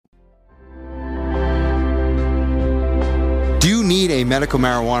need a medical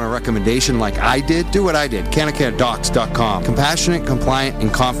marijuana recommendation like I did, do what I did. CanacareDocs.com. Compassionate, compliant,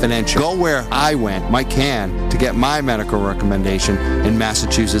 and confidential. Go where I went, Mike Can, to get my medical recommendation in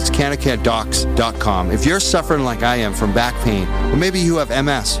Massachusetts. CanacareDocs.com. If you're suffering like I am from back pain, or maybe you have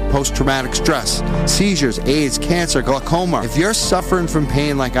MS, post-traumatic stress, seizures, AIDS, cancer, glaucoma. If you're suffering from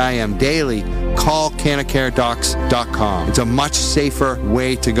pain like I am daily, call CanacareDocs.com. It's a much safer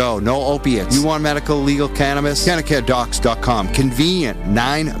way to go. No opiates. You want medical legal cannabis? CanacareDocs.com. Convenient.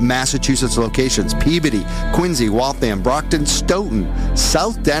 9 Massachusetts locations. Peabody, Quincy, Waltham, Brockton, Stoughton,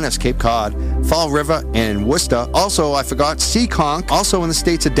 South Dennis, Cape Cod, Fall River, and Worcester. Also, I forgot, Seekonk. Also in the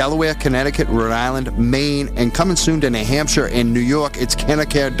states of Delaware, Connecticut, Rhode Island, Maine, and coming soon to New Hampshire and New York. It's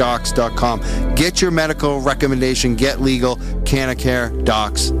CanacareDocs.com. Get your medical recommendation. Get legal.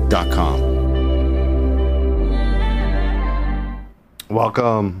 CanacareDocs.com.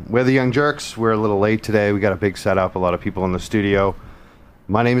 Welcome. We're the Young Jerks. We're a little late today. We got a big setup, a lot of people in the studio.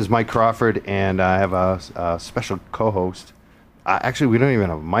 My name is Mike Crawford, and I have a special co-host. Actually, we don't even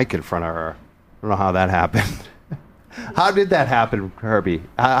have a mic in front of her. I don't know how that happened. How did that happen, Herbie?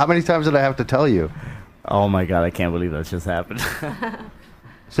 How many times did I have to tell you? Oh, my God. I can't believe that just happened.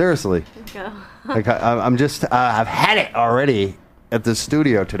 Seriously. Like, I've had it already at the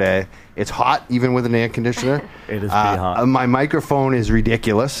studio today. It's hot, even with an air conditioner. It is pretty hot. My microphone is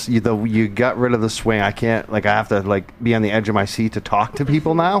ridiculous. You got rid of the swing. I can't, I have to, be on the edge of my seat to talk to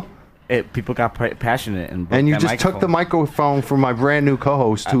people now. People got passionate. And you just took the microphone from my brand new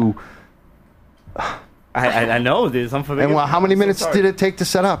co-host who... I know, dude. I'm familiar. And how many minutes did it take to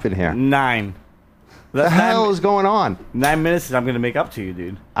set up in here? 9. The hell is going on? 9 minutes I'm going to make up to you,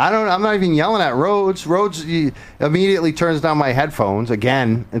 dude. I'm not even yelling at Rhodes. Rhodes immediately turns down my headphones.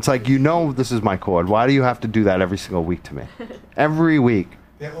 Again, it's like, this is my cord. Why do you have to do that every single week to me? Every week.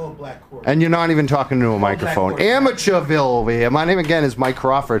 They're all black cords. And you're not even talking to a microphone. Amateurville over here. My name again is Mike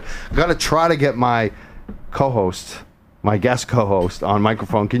Crawford. I've got to try to get my co-host, my guest co-host on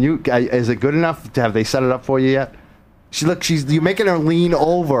microphone. Is it good enough? Have they set it up for you yet? You're making her lean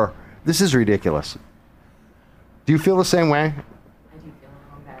over. This is ridiculous. Do you feel the same way? I do feel a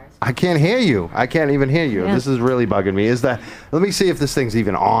little embarrassed. I can't hear you. I can't even hear you. Yeah. This is really bugging me. Let me see if this thing's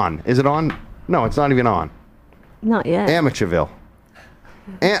even on. Is it on? No, it's not even on. Not yet. Amateurville.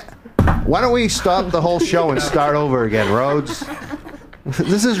 Why don't we stop the whole show and start over again, Rhodes?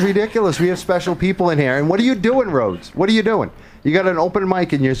 This is ridiculous. We have special people in here. And what are you doing, Rhodes? What are you doing? You got an open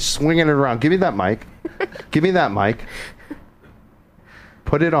mic and you're swinging it around. Give me that mic. Give me that mic.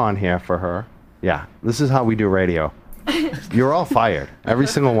 Put it on here for her. Yeah, this is how we do radio. You're all fired. Every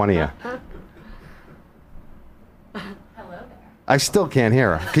single one of you. Hello there. I still can't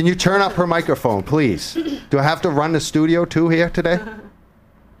hear her. Can you turn up her microphone, please? Do I have to run the studio too here today?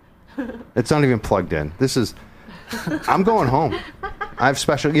 It's not even plugged in. I'm going home. I have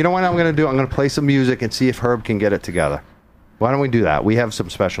special... You know what I'm going to do? I'm going to play some music and see if Herb can get it together. Why don't we do that? We have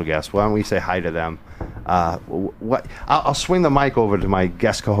some special guests. Why don't we say hi to them? I'll swing the mic over to my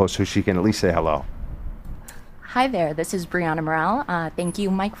guest co-host so she can at least say hello. Hi there, this is Brianna Morale. Thank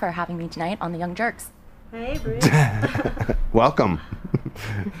you, Mike, for having me tonight on The Young Jerks. Hey, Brianna. Welcome.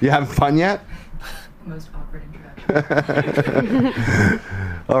 You having fun yet? Most awkward introduction.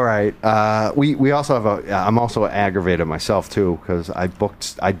 All right. We also have I'm also aggravated myself, too, because I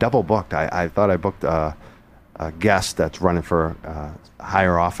double booked. I thought I booked a guest that's running for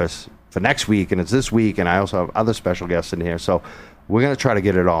higher office for next week, and it's this week, and I also have other special guests in here, so we're going to try to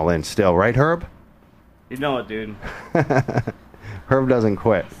get it all in still, right, Herb? You know it, dude. Herb doesn't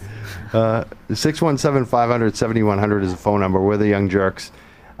quit. 617-500-7100 is the phone number. We're the Young Jerks.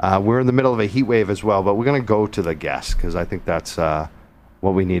 We're in the middle of a heat wave as well, but we're going to go to the guests, because I think that's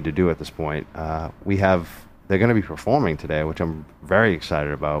what we need to do at this point. They're going to be performing today, which I'm very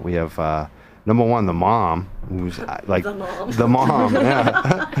excited about. We have... Number one, the mom, who's like the mom,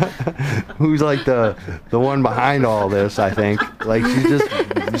 yeah, who's like the one behind all this. I think like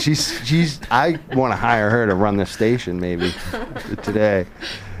she's. I want to hire her to run this station maybe today.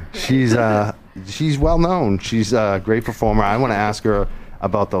 She's well known. She's a great performer. I want to ask her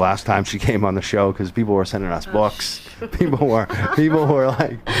about the last time she came on the show because people were sending us books. People were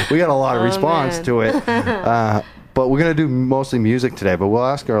like, we got a lot of response to it. But we're going to do mostly music today, but we'll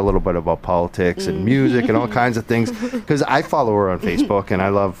ask her a little bit about politics and music and all kinds of things, because I follow her on Facebook, and I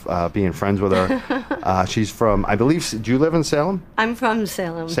love being friends with her. She's from, I believe, do you live in Salem? I'm from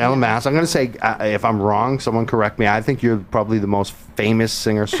Salem. Salem, Mass. I'm going to say, if I'm wrong, someone correct me. I think you're probably the most famous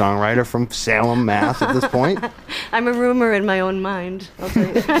singer-songwriter from Salem, Mass at this point. I'm a rumor in my own mind. I'll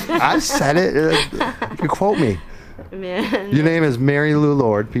tell you. I said it. You quote me. Man. Your name is Mary Lou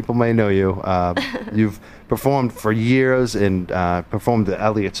Lord. People may know you. You've performed for years and performed with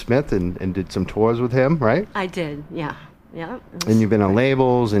Elliott Smith and did some tours with him, right? I did, yeah. Yeah. And you've been on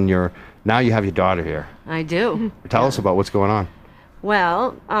labels, and now you have your daughter here. I do. Tell us about what's going on.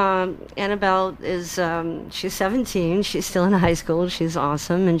 Well, Annabelle is, she's 17. She's still in high school. She's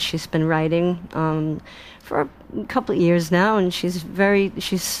awesome, and she's been writing for a couple of years now, and she's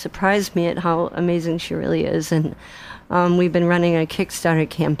surprised me at how amazing she really is. And we've been running a Kickstarter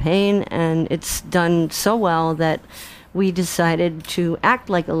campaign, and it's done so well that we decided to act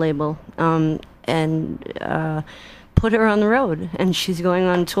like a label and put her on the road. And she's going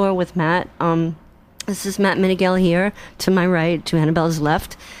on tour with Matt. This is Matt Minigell here, to my right, to Annabelle's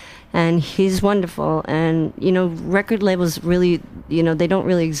left. And he's wonderful. And, record labels really, they don't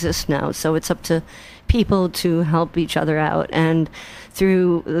really exist now. So it's up to people to help each other out. And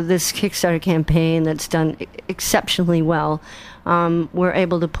through this Kickstarter campaign that's done exceptionally well, we're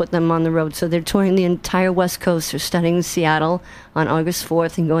able to put them on the road. So they're touring the entire West Coast. They're starting in Seattle on August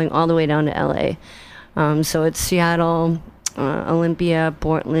 4th and going all the way down to LA. So it's Seattle, Olympia,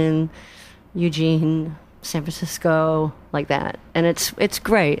 Portland, Eugene, San Francisco, like that. And it's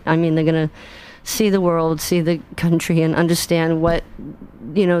great. I mean, they're going to see the world, see the country, and understand what,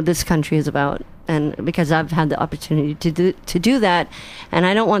 this country is about. And because I've had the opportunity to do that, and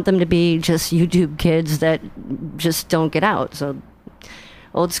I don't want them to be just YouTube kids that just don't get out. So,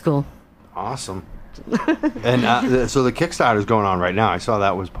 old school. Awesome. And so the Kickstarter is going on right now. I saw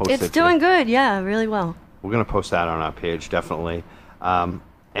that was posted. It's doing good, yeah, really well. We're going to post that on our page, definitely.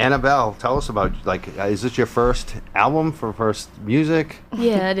 Annabelle, tell us about, is this your first album for first music?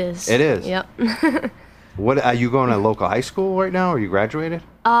 Yeah, it is. It is? Yep. What, are you going to local high school right now? Are you graduated?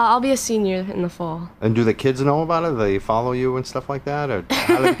 I'll be a senior in the fall. And do the kids know about it? Do they follow you and stuff like that? Or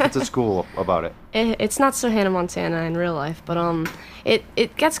how do the kids at school about it? It's not so Hannah Montana in real life, but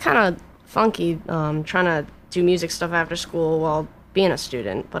it gets kind of funky trying to do music stuff after school while being a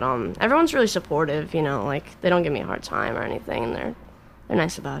student. But everyone's really supportive, they don't give me a hard time or anything, and they're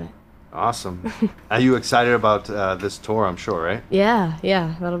nice about it. Awesome. Are you excited about this tour, I'm sure, right? Yeah,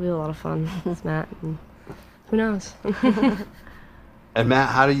 that'll be a lot of fun with Matt. And who knows? And Matt,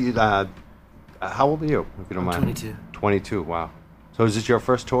 how old are you, if you don't mind? 22. 22, wow. So is this your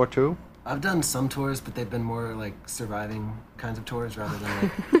first tour, too? I've done some tours, but they've been more like surviving kinds of tours rather than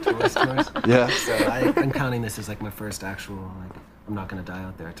like tourist tours. Yeah. So I'm counting this as like my first actual, I'm not going to die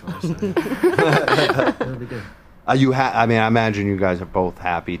out there tour. So it'll be good. Are you I imagine you guys are both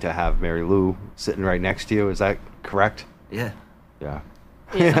happy to have Mary Lou sitting right next to you. Is that correct? Yeah. Yeah.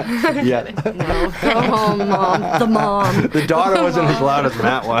 Yeah. No. Oh, Mom. The mom. The daughter wasn't as loud as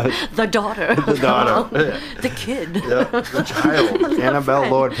Matt was. The daughter. The daughter. The kid. Yeah. The child. Annabelle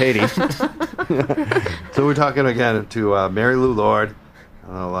Lord-Patey. So we're talking again to Mary Lou Lord.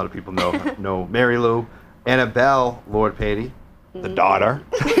 I know a lot of people know Mary Lou. Annabelle Lord-Patey, the daughter.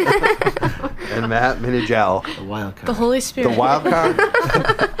 And Matt Minigell. The wild card. The Holy Spirit. The wild card?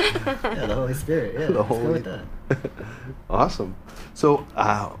 Yeah, the Holy Spirit. Yeah, The let's go Holy- with that. Awesome. So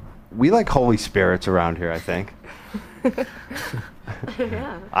we like Holy Spirits around here, I think.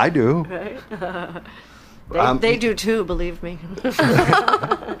 Yeah. I do. Right? They do too, believe me.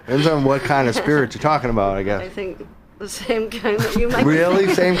 Depends on what kind of spirit you're talking about, I I guess. think the same kind that you might Really?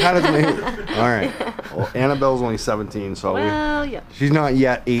 think. Same kind of thing? All right. Well, Annabelle's only 17, so Well, yeah. she's not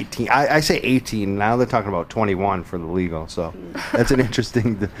yet 18. I say 18. Now they're talking about 21 for the legal, so that's an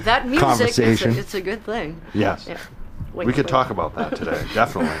interesting That music, conversation. it's a good thing. Yes. Yeah. We could talk about that today,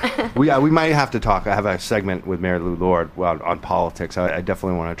 definitely. We might have to talk. I have a segment with Mary Lou Lord on politics. I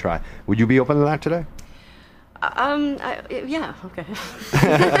definitely want to try. Would you be open to that today? Yeah, okay.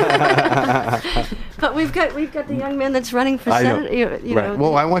 But we've got the young man that's running for I know. Senate. You Right. know,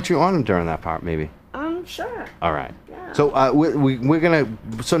 Well, I want you on during that part, maybe. Sure. All right. Yeah. So we're gonna.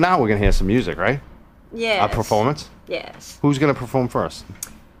 So now we're gonna hear some music, right? Yes. A performance. Yes. Who's gonna perform first?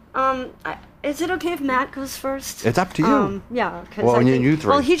 Is it okay if Matt goes first? It's up to you. Yeah. 'Cause Well, I you- think, you three.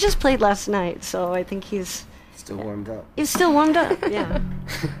 Well, he just played last night, so I think he's Still warmed up. still warmed up. Yeah.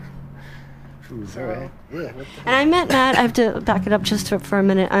 All right. Yeah. And I met Matt. I have to back it up just for a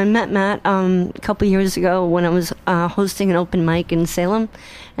minute. I met Matt a couple years ago when I was hosting an open mic in Salem,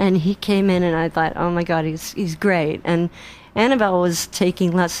 and he came in, and I thought, oh my God, he's great. And Annabelle was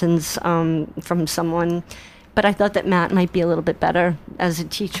taking lessons from someone, but I thought that Matt might be a little bit better as a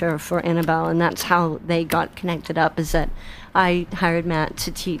teacher for Annabelle, and that's how they got connected up. Is that I hired Matt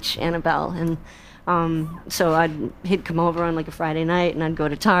to teach Annabelle, and so he'd come over on like a Friday night, and I'd go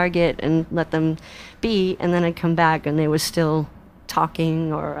to Target and let them be, and then I'd come back, and they were still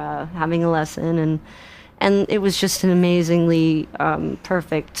talking or having a lesson, and it was just an amazingly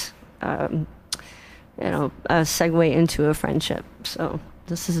perfect, segue into a friendship. So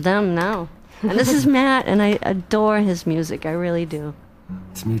this is them now, and this is Matt, and I adore his music. I really do.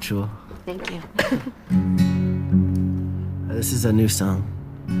 It's mutual. Thank you. This is a new song.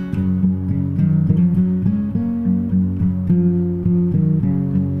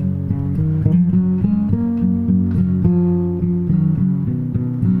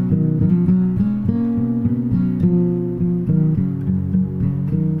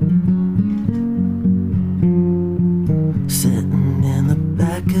 Sitting in the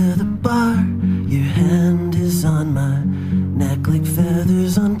back of the bar, your hand is on my neck like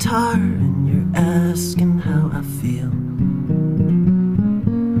feathers on tar, and you're asking how I feel.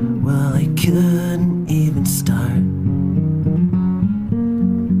 Well, I couldn't even start.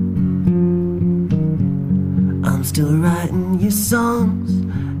 I'm still writing you songs,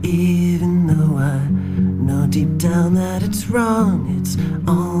 even though I know deep down that it's wrong. It's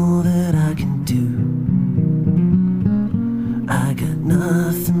all that I can do. I got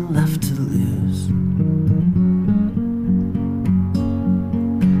nothing left to lose.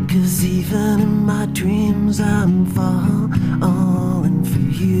 'Cause even in my dreams I'm falling for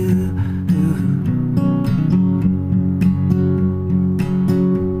you.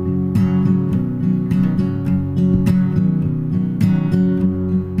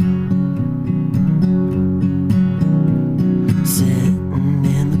 Sitting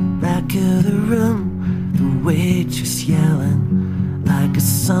in the back of the room, the waitress yelling like a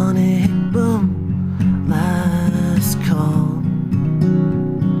sonic boom. Last call.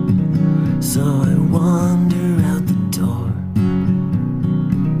 So I wander out the door,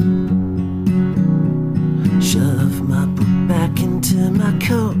 shove my book back into my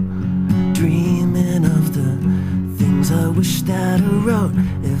coat, dreaming of the things I wish that I wrote.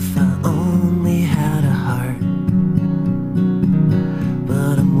 If I only had a heart.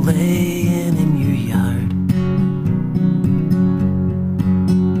 But I'm laying in your yard.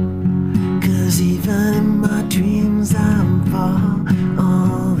 'Cause even in my dreams I'm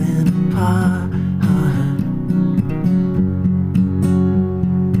falling apart.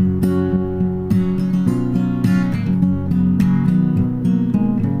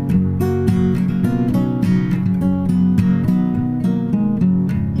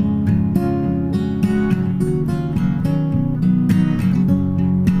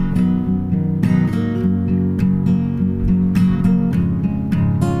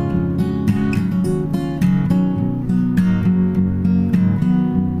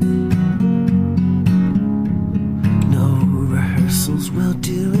 We'll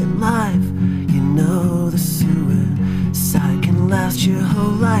do it live. You know the suicide can last your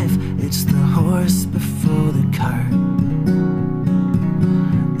whole life. It's the horse before the cart.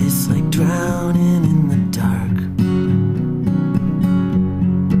 It's like drowning in the dark.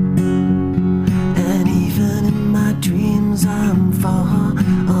 And even in my dreams I'm falling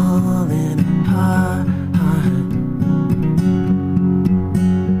apart.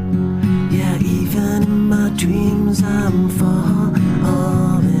 Yeah, even in my dreams I'm falling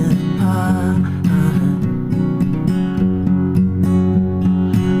apart.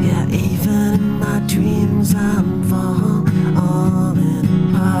 Yeah, even in my dreams I'm falling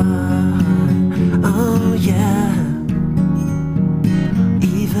apart. Oh yeah,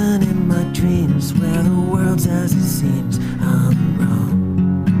 even in my dreams where the world's as it seems, I'm wrong.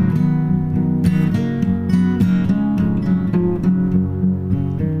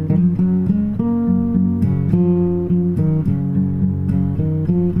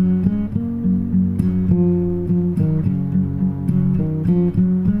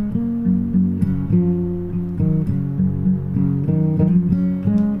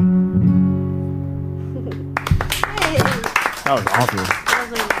 That was awesome.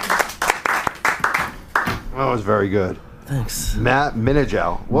 That was very good. Thanks. Matt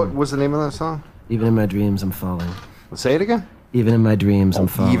Minigell. What was the name of that song? Even in my dreams I'm falling. Say it again. Even in my dreams I'm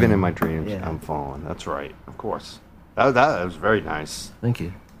falling. Even in my dreams, Yeah. I'm falling. That's right. Of course. That was very nice. Thank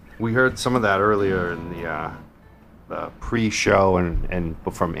you. We heard some of that earlier in the pre-show and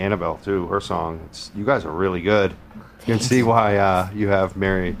from Annabelle too. Her song. You guys are really good. You can see why you have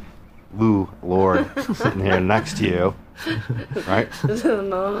Mary Lou Lord sitting here next to you, right? The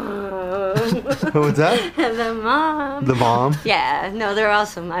mom. What's that? The mom. The mom. Yeah, no, they're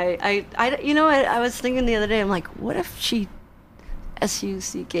awesome. I you know what? I was thinking the other day. I'm like, what if she Sucked?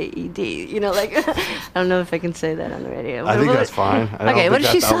 You know, like I don't know if I can say that on the radio. I think that's fine. I don't okay, think what if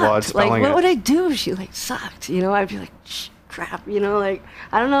she that's outlawed sucked? Like, spelling what it. would I do if she like sucked? You know, I'd be like, shh, crap, you know, like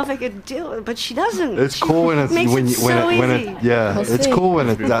I don't know if I could deal with it, but she doesn't. It's She cool when it's makes when it you, so when easy. it yeah. We'll It's see. cool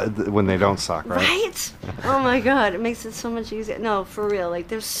when they don't suck, right? Right? Oh my God, it makes it so much easier. No, for real, like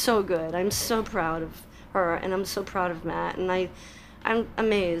they're so good. I'm so proud of her, and I'm so proud of Matt, and I'm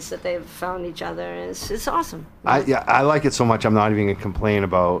amazed that they've found each other, and it's awesome. I like it so much. I'm not even gonna complain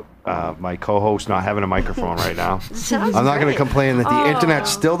about my co-host not having a microphone right now. Sounds I'm not going to great. complain that the internet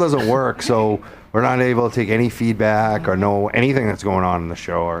still doesn't work, so we're not able to take any feedback or know anything that's going on in the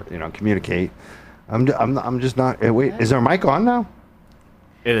show or communicate. I'm just not. Wait, is our mic on now?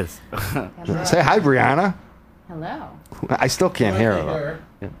 It is. Say hi, Brianna. Hello. I still can't hear her.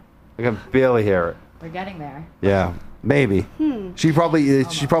 Yeah. I can barely hear it. We're getting there. Yeah, maybe. She's probably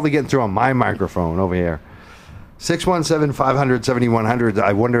getting through on my microphone over here. 617-500-7100.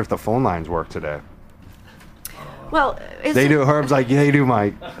 I wonder if the phone lines work today. Well, They do. Herb's like, yeah, they do,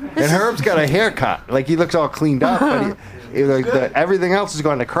 Mike. And Herb's got a haircut. Like, he looks all cleaned up, but everything else has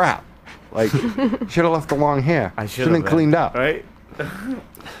gone to crap. Like, should have left the long hair. I should have been cleaned up. Right?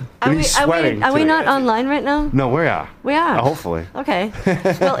 And he's sweating. Are we too. not online right now? No, we are. We are. Hopefully. Okay.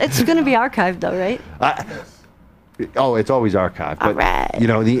 Well, it's going to be archived, though, right? It's always archived. But, Alright.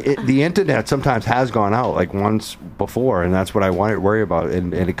 the internet sometimes has gone out, like, once before, and that's what I wanted to worry about.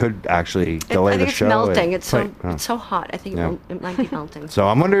 And it could actually delay I think the it's show. melting. It's so Right. it's so hot. I think Yeah. it might be melting. So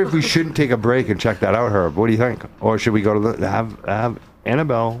I'm wondering if we shouldn't take a break and check that out, Herb. What do you think? Or should we go to have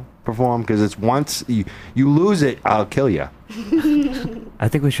Annabelle perform? Because it's once you lose it, I'll kill you. I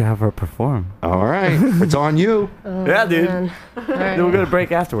think we should have her perform. All right, it's on you. Yeah, dude. Man. All right. Then we're going to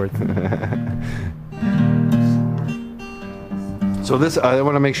break afterwards. So this, I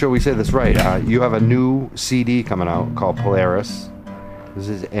want to make sure we say this right. You have a new CD coming out called Polaris. This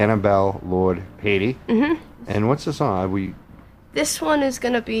is Annabelle Lord-Patey. Mm-hmm. And what's the song? This one is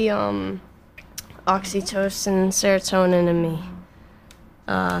gonna be oxytocin, serotonin, and me.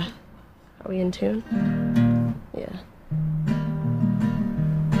 Are we in tune? Yeah.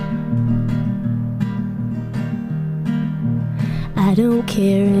 I don't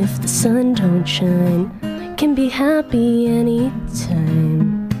care if the sun don't shine. Can be happy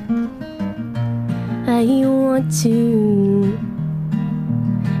anytime I want to.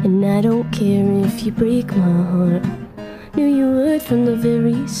 And I don't care if you break my heart. Knew you would from the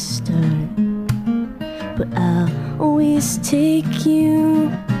very start. But I'll always take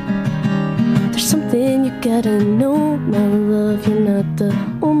you. There's something you gotta know, my love. You're not the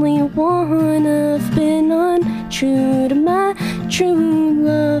only one. I've been untrue to my true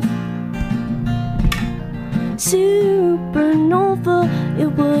love. Supernova, it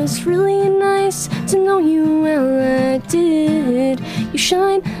was really nice to know you well. I did. You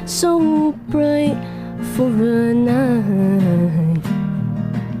shine so bright for a night.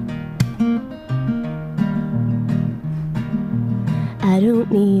 I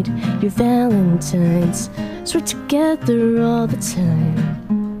don't need your Valentines, so we're together all the time.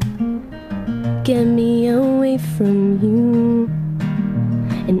 Get me away from you.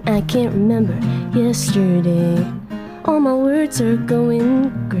 And I can't remember yesterday. All my words are going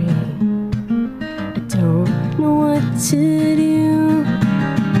gray. I don't know what to do.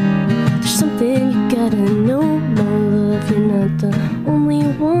 There's something you gotta know, my love. You're not the only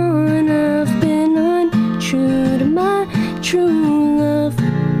one. I've been untrue to my true love.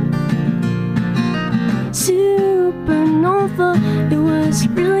 Supernova, it was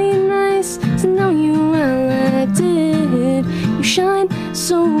really nice to know you well. I did. You shine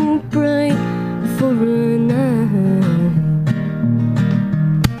so bright for a night.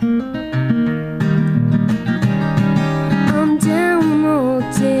 I'm down all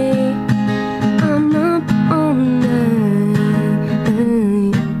day, I'm up all night.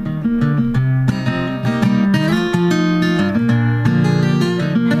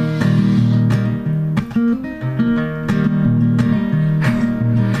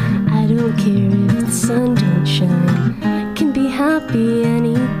 I don't care if the sun don't shine. Can be happy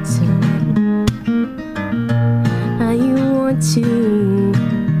anytime I want to.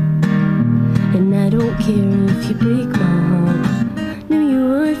 And I don't care if you break my heart. Knew you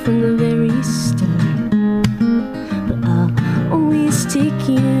would from the very start. But I'll always take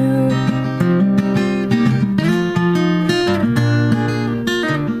you.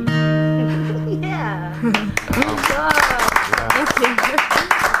 Yeah. Thank you.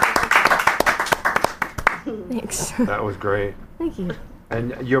 Thanks. That was great. Thank you.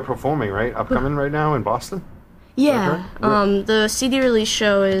 And you're performing, right? Upcoming right now in Boston? Yeah. Okay. The CD release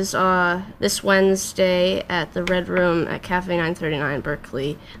show is this Wednesday at the Red Room at Cafe 939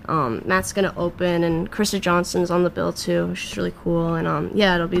 Berkeley. Matt's gonna open, and Krista Johnson's on the bill too, which is really cool. And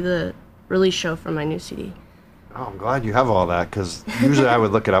yeah, it'll be the release show for my new CD. Oh, I'm glad you have all that, because usually I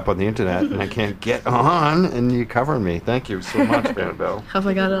would look it up on the internet and I can't get on, and you're covering me. Thank you so much, Annabelle. Hope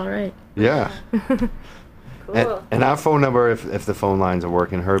I got it all right. Yeah. Cool. And our phone number, if the phone lines are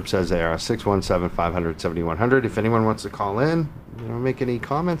working, Herb says they are 617-500-7100. If anyone wants to call in, make any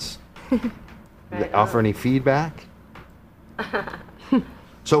comments, offer any feedback.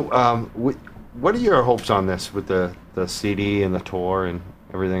 So, what are your hopes on this with the CD and the tour and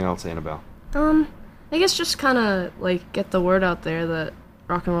everything else, Annabelle? I guess just kind of like get the word out there that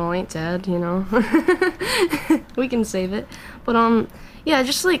rock and roll ain't dead, we can save it. But yeah,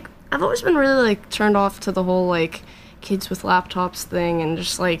 just like I've always been really like turned off to the whole like kids with laptops thing, and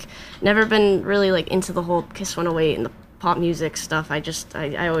just like never been really like into the whole Kiss 108 and the pop music stuff. I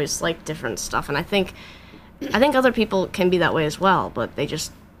always like different stuff, and I think other people can be that way as well, but they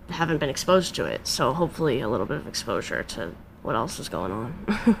just haven't been exposed to it. So hopefully a little bit of exposure to what else is going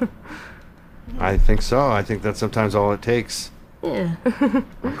on. I think so. I think that's sometimes all it takes. Yeah.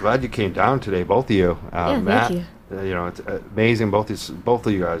 I'm glad you came down today, both of you. Yeah, Matt, thank you. It's amazing. Both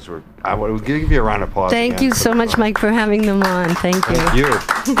of you guys were. I would give you a round of applause. Thank again. you so much, Mike, for having them on. Thank you. Thank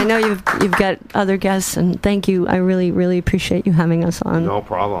you. I know you've got other guests, and thank you. I really, really appreciate you having us on. No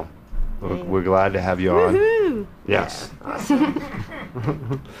problem. We're glad to have you on. Woohoo! Yes.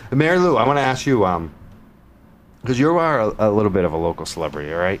 Mary Lou, I want to ask you, because you are a little bit of a local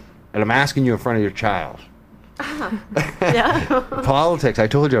celebrity, all right? And I'm asking you in front of your child. Yeah. Politics. I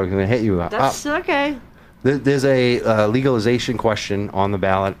told you I was going to hit you up. That's okay. There's a legalization question on the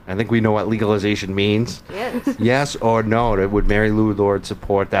ballot. I think we know what legalization means. Yes. Yes or no? Would Mary Lou Lord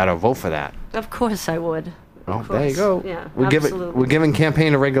support that or vote for that? Of course I would. Oh, there you go. Yeah, We're giving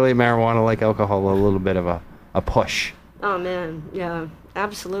campaign to regulate marijuana like alcohol a little bit of a push. Oh, man. Yeah,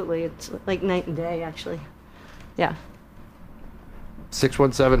 absolutely. It's like night and day, actually. Yeah.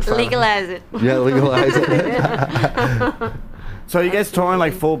 617. Legalize it. Yeah, legalize it. So are you guys touring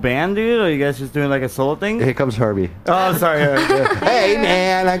like full band, dude? Or are you guys just doing like a solo thing? Here comes Herbie. Oh, sorry. Hey,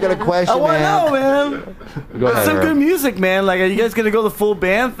 man, I got a question, I want to know, man. Go ahead, Some Herb. good music, man. Like, are you guys gonna go the full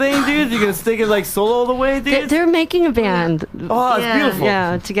band thing, dude? You gonna stick it like solo all the way, dude? They're making a band. Oh, it's Yeah. beautiful.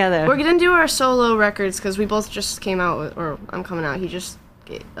 Yeah, together. We're gonna do our solo records because we both just came out with, or I'm coming out. He just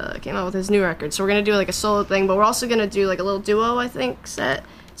came out with his new record, so we're gonna do like a solo thing, but we're also gonna do like a little duo, I think, set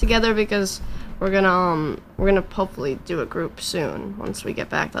together because we're gonna hopefully do a group soon. Once we get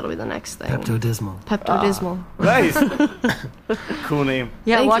back, that'll be the next thing. Pepto-Dismal. Pepto-Dismal. Nice. Cool name.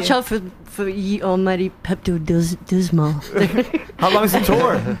 Yeah, Thank watch you. out for ye almighty Pepto-Dismal. How long's the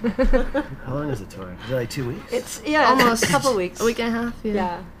tour? How long is the tour? Is it like 2 weeks? It's Almost a couple weeks. A week and a half.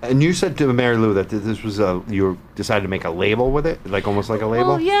 Yeah. And you said to Mary Lou that this was you decided to make a label with it, like almost like a label.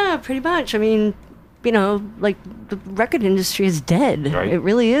 Well, yeah, pretty much. I mean, like the record industry is dead. Right. It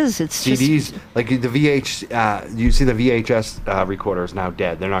really is. It's CDs, just, like the you see the VHS recorder is now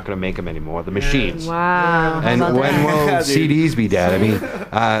dead. They're not going to make them anymore. The machines. wow. How And about when that? will Yeah, dude. CDs be dead? I mean,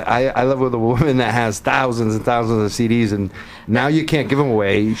 I live with a woman that has thousands and thousands of CDs, and now you can't give them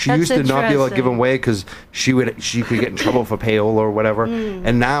away. She That's used to not be able to give them interesting. away because she could get in trouble for payola or whatever.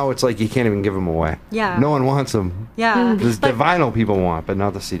 And now it's like you can't even give them away. Yeah. No one wants them. Yeah. The vinyl people want, but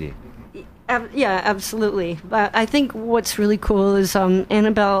not the CD. Yeah, absolutely. But I think what's really cool is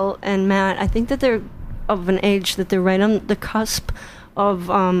Annabelle and Matt. I think that they're of an age that they're right on the cusp of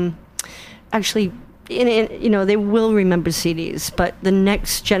actually. They will remember CDs, but the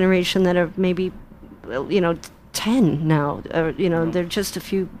next generation that are maybe, 10 now, or they're just a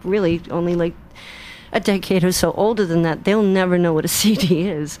few, really only like a decade or so older than that, they'll never know what a CD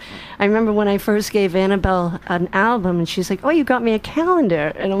is. I remember when I first gave Annabelle an album, and she's like, "Oh, you got me a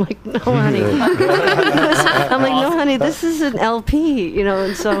calendar," and I'm like, "No, honey." I'm like, "No, honey, this is an LP,"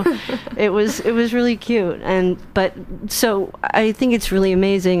 and so it was really cute. But so I think it's really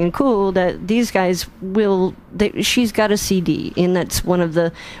amazing and cool that these guys she's got a CD, and that's one of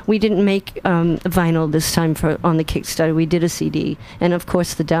the. We didn't make vinyl this time on the Kickstarter. We did a CD, and of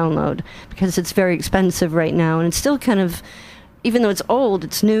course the download, because it's very expensive right now, and it's still kind of, even though it's old,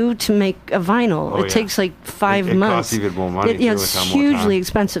 it's new to make a vinyl. Oh, it takes like 5 it months. costs even more money. Yeah, too, it's with how more hugely time.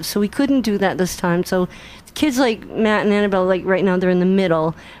 expensive. So we couldn't do that this time. So kids like Matt and Annabelle, like right now, they're in the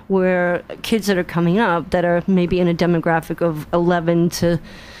middle, where kids that are coming up that are maybe in a demographic of 11 to,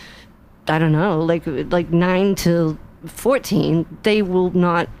 I don't know, like 9 to 14, they will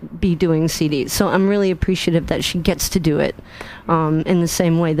not be doing CDs. So I'm really appreciative that she gets to do it in the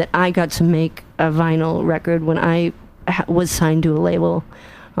same way that I got to make a vinyl record when I was signed to a label,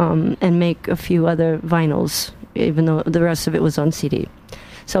 and make a few other vinyls, even though the rest of it was on CD.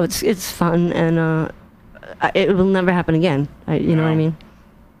 So it's fun, and it will never happen again. You know what I mean?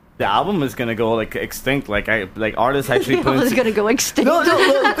 the album is gonna go like extinct. Like artists actually You know, it's gonna go extinct.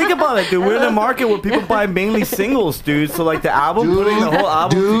 No, think about it, dude. We're in a market where people buy mainly singles, dude. So like the album, putting the whole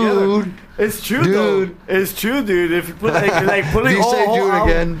album together. It's true, dude. It's true, dude. If you put like putting you say whole dude album,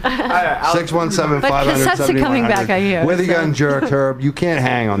 again? 617 But cassettes are coming back, I hear. With the so. Young Jerk, Herb, you can't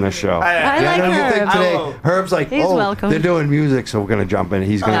hang on this show. I like know you think Herb. today Herb's like, He's welcome. they're doing music, so we're gonna jump in.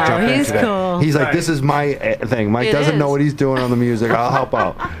 He's gonna jump in he's today. cool. He's like, this is my thing. Mike It doesn't know is. what he's doing on the music. I'll help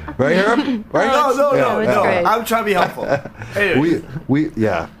out. Right, Herb? Right? it's great. I'm trying to be helpful. Anyways.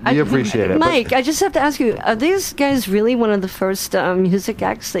 We appreciate it. Mike, I just have to ask you: are these guys really one of the first music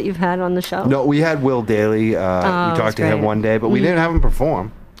acts that you've had on the show? No, we had Will Daly. We that's talked to him great. one day, but we didn't have him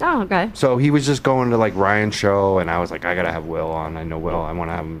perform. Oh, okay. So he was just going to like Ryan's show, and I was like, I gotta have Will on. I know Will. I want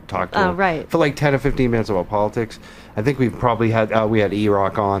to have him talk to him right. for like 10 or 15 minutes about politics. I think we've probably had we had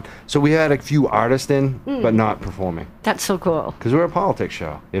E-Rock on, so we had a few artists in, but not performing That's so cool. because we're a politics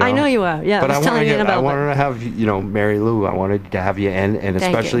show. You know? I know you are. Yeah, But I was telling you I about wanted to have Mary Lou. I wanted to have you in, and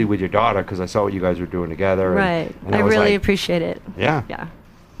Thank especially you. with your daughter because I saw what you guys were doing together. Right. And I was really like, appreciate it. Yeah. Yeah.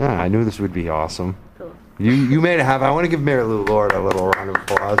 I knew this would be awesome. Cool. You made it happen. I want to give Mary Lou Lord a little round of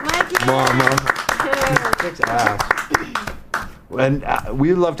applause. Mama. Kicks ass. And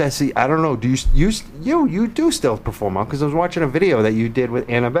we'd love to see. I don't know. Do you do still perform out? Because I was watching a video that you did with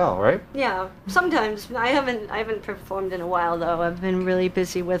Annabelle, right? Yeah, sometimes. I haven't performed in a while though. I've been really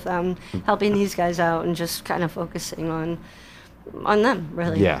busy with helping these guys out and just kind of focusing on them,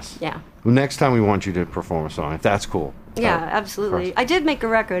 really. Yes. Yeah. Well, next time we want you to perform a song, if that's cool. Yeah, absolutely. I did make a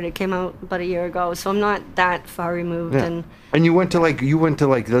record. It came out about a year ago, so I'm not that far removed. Yeah. And you went to like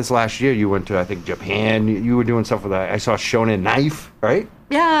this last year. You went to I think Japan. You were doing stuff with I saw Shonen Knife, right?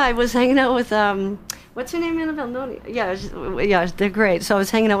 Yeah, I was hanging out with what's her name, Annabelle? No, yeah, they're great. So I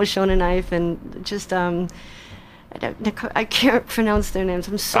was hanging out with Shona Knife and just I can't pronounce their names.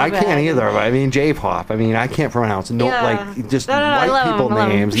 I'm so I bad. can't either. I mean, J-pop. I mean, I can't pronounce Yeah. white I love 'em, people I love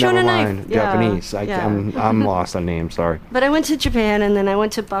 'em. names. Shona Never Knife, mind yeah, Japanese. yeah. I'm lost on names. Sorry. But I went to Japan and then I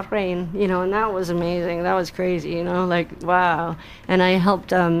went to Bahrain, and that was amazing. That was crazy, like, wow. And I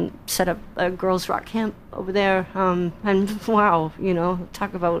helped set up a girls' rock camp over there. And wow,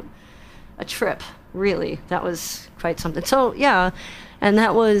 talk about a trip, really. That was quite something. So, yeah, and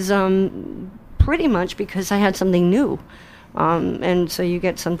that was pretty much because I had something new. And so you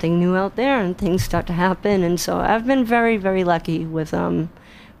get something new out there and things start to happen. And so I've been very, very lucky with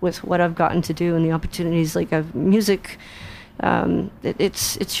what I've gotten to do and the opportunities. Like music,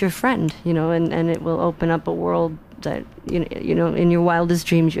 it's your friend, and it will open up a world that, in your wildest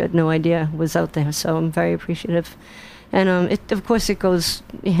dreams you had no idea was out there. So I'm very appreciative. And of course it goes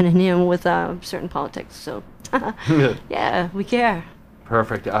hand in hand with certain politics. So yeah, we care.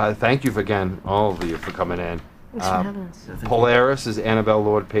 Perfect. Thank you again, all of you, for coming in. Thanks for having us. Polaris is Annabelle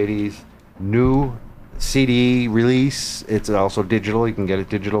Lord-Patey's new CD release. It's also digital. You can get it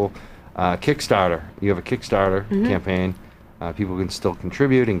digital. Kickstarter. You have a Kickstarter campaign. People can still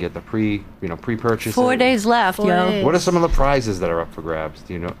contribute and get the pre-purchase. 4 days left, 4 yo. days. What are some of the prizes that are up for grabs?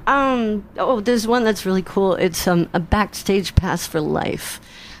 Do you know? There's one that's really cool. It's a backstage pass for life.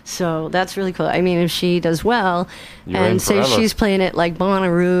 So that's really cool. I mean, if she does well, You're in and say forever. she's playing it like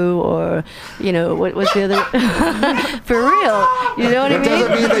Bonnaroo or, what's the other? For real. You know what I That mean?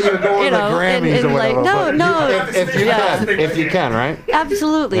 doesn't mean that you're going to the Grammys and or whatever. like, no. If you can, right?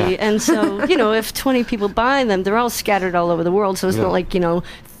 Absolutely. Yeah. And so, if 20 people buy them, they're all scattered all over the world. So it's Yeah. not like,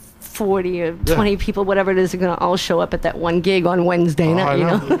 40 or 20 people, whatever it is, are going to all show up at that one gig on Wednesday night,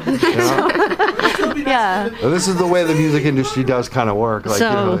 I know. Yeah. Well, this is the way the music industry does kind of work. Like,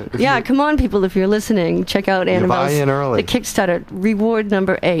 So, come on, people, if you're listening, check out buy Annabelle's in early. the Kickstarter reward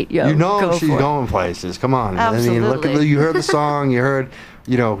number 8. Yo, go she's for it. going places. Come on. I mean, look at Absolutely. you heard the song. You heard,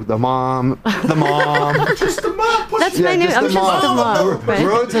 the mom. Just the mom. That's my name. I'm just the mom. Right?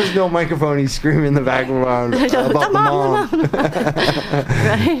 Rhodes has no microphone. He's screaming in the background about the mom.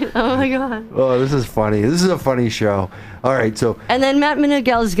 Right? Oh my God. Oh, this is funny. This is a funny show. All right, so And then Matt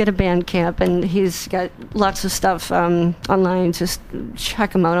Minigell's got a band camp, and he's got lots of stuff online. Just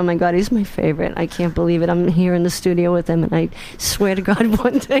check him out. Oh my God, he's my favorite. I can't believe it. I'm here in the studio with him, and I swear to God,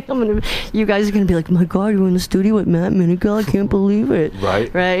 one day you guys are gonna be like, "My God, you're in the studio with Matt Minigell. I can't believe it."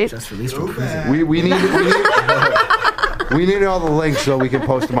 right. Just released from prison. We need we need all the links so we can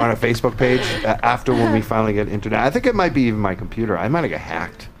post them on our Facebook page after when we finally get internet. I think it might be even my computer. I might have got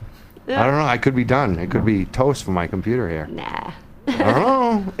hacked. I don't know. I could be done. It could be toast for my computer here. Nah. I don't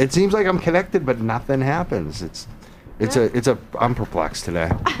know. It seems like I'm connected, but nothing happens. I'm perplexed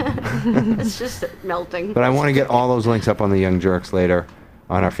today. It's just melting. But I want to get all those links up on the Young Jerks later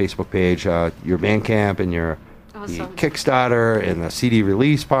on our Facebook page, your Bandcamp and your Awesome. Kickstarter and the CD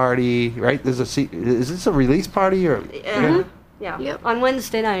release party, right? Is this a release party or? Yeah. Yep. On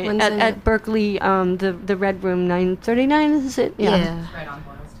Wednesday night Wednesday night. at Berkeley, the Red Room 939, is it? Yeah. Right on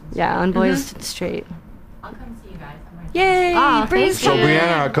Boylston. Yeah, on Boylston Street. I'll come see you guys. Yay! Oh, Bruce. So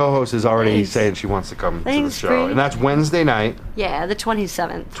Brianna, our co-host, is already Thanks. saying she wants to come Thanks, to the show, Bree. and that's Wednesday night, Yeah, the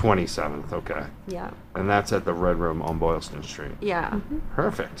 27th. 27th. Okay, Yeah. and that's at the Red Room on Boylston Street. Yeah.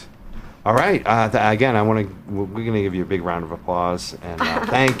 Perfect. All right. Again, we're going to give you a big round of applause and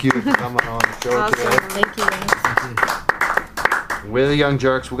thank you for coming on the show today. Thank you. Guys. We're the Young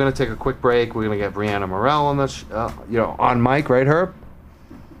Jerks. We're going to take a quick break. We're going to get Brianna Morell on the, on mic, right, Herb?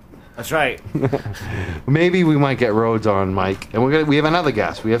 That's right. Maybe we might get Rhodes on mic, and we have another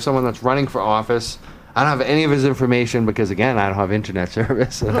guest. We have someone that's running for office. I don't have any of his information because, again, I don't have internet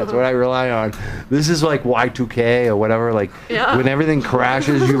service, and that's what I rely on. This is like Y2K or whatever. Like when everything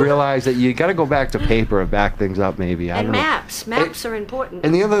crashes, you realize that you got to go back to paper and back things up. Maybe I And don't know. maps. Maps are important.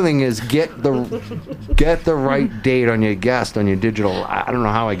 And the other thing is get the right date on your guest on your digital. I don't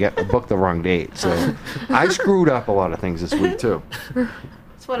know how I booked the wrong date, so I screwed up a lot of things this week too.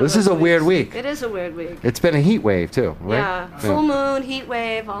 It's one of This those is a weird weeks. week. It is a weird week. It's been a heat wave too, right? Yeah. Full moon, heat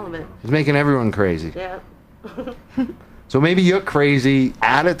wave, all of it. It's making everyone crazy. Yeah. So maybe you're crazy.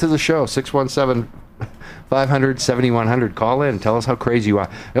 Add it to the show. 617-500-7100. Call in. Tell us how crazy you are.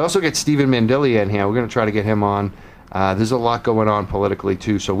 I also get Stephen Mandilli in here. We're going to try to get him on. There's a lot going on politically,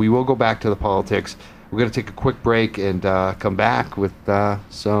 too. So we will go back to the politics. We're going to take a quick break and come back with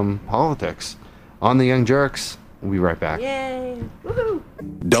some politics on the Young Jerks. We'll be right back. Yay. Woohoo.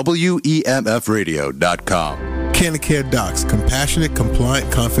 WEMFradio.com. Canacare Docs, compassionate,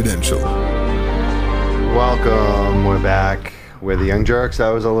 compliant, confidential. Welcome. We're back with the Young Jerks. That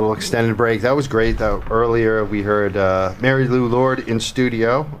was a little extended break. That was great. Earlier we heard Mary Lou Lord in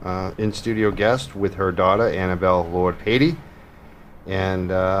studio guest with her daughter, Annabelle Lord-Patey, and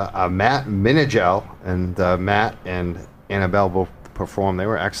Matt Minigell. And Matt and Annabelle both performed. They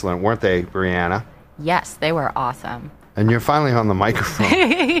were excellent, weren't they, Brianna? Yes, they were awesome. And you're finally on the microphone.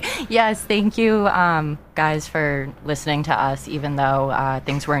 Yes, thank you, guys, for listening to us, even though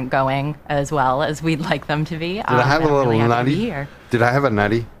things weren't going as well as we'd like them to be. Did I have a little really happy to nutty? be here. Did I have a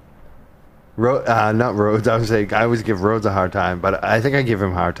nutty? Not Rhodes. I was saying I always give Rhodes a hard time, but I think I give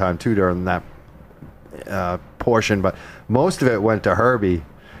him a hard time too during that portion. But most of it went to Herbie,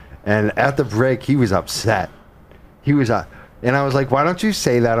 and at the break he was upset. He was and I was like, "Why don't you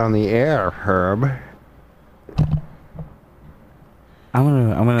say that on the air, Herb?" I'm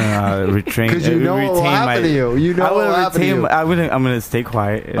gonna retrain. Because you know what will happen to you. You know what will happen to you. I'm gonna stay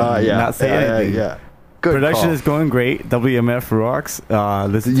quiet and not say anything. Yeah. Good Production call. is going great. WMF rocks.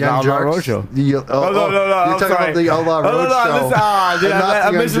 This is the Young Outlaw Jerks. Roadshow. No. You're talking about the Outlaw Roadshow. I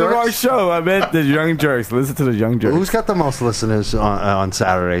mentioned the wrong show. I meant the Young Jerks. Listen to the Young Jerks. Who's got the most listeners on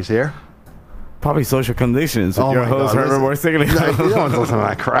Saturdays here? Probably Social Conditions with your my host, God, Herbert listen- Morsigley. No, you don't listen to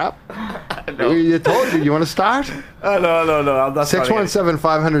that crap. You told you. You want to start? No. I'm not starting it.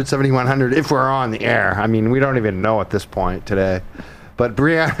 617-500-7100 if we're on the air. I mean, we don't even know at this point today. But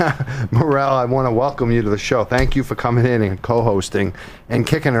Brianna Morell, I want to welcome you to the show. Thank you for coming in and co-hosting and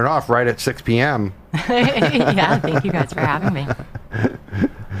kicking it off right at 6 p.m. Yeah, thank you guys for having me.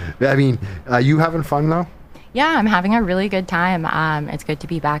 I mean, are you having fun, though? Yeah, I'm having a really good time. It's good to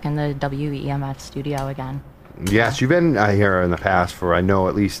be back in the WEMF studio again. Yes, you've been here in the past for, I know,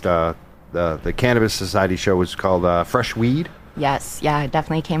 at least the Cannabis Society show was called Fresh Weed. Yes, yeah, I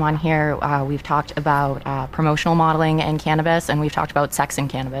definitely came on here. We've talked about promotional modeling and cannabis, and we've talked about sex and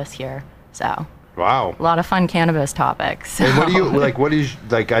cannabis here. So, Wow. a lot of fun cannabis topics. And what do you, what is,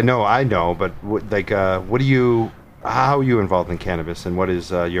 I know, but what do you, how are you involved in cannabis, and what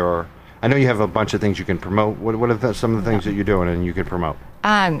is your, I know you have a bunch of things you can promote. What are some of the things that you're doing and you can promote?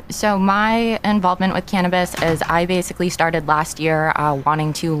 So my involvement with cannabis is I basically started last year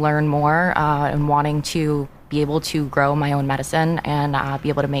wanting to learn more and wanting to be able to grow my own medicine and be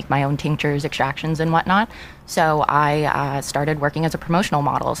able to make my own tinctures, extractions, and whatnot. So I started working as a promotional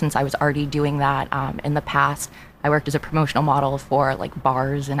model since I was already doing that in the past. I worked as a promotional model for like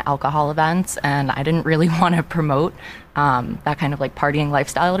bars and alcohol events, and I didn't really want to promote that kind of like partying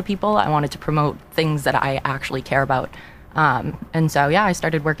lifestyle to people. I wanted to promote things that I actually care about. And so, yeah, I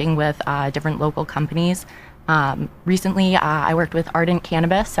started working with different local companies. Recently, I worked with Ardent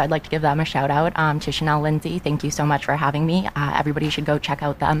Cannabis, so I'd like to give them a shout out to Chanel Lindsay. Thank you so much for having me. Everybody should go check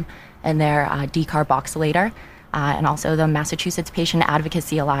out them and their decarboxylator. And also the Massachusetts Patient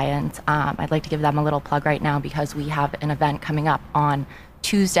Advocacy Alliance. I'd like to give them a little plug right now because we have an event coming up on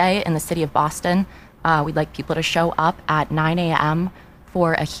Tuesday in the city of Boston. We'd like people to show up at 9 a.m.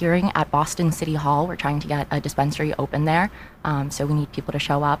 for a hearing at Boston City Hall. We're trying to get a dispensary open there. So we need people to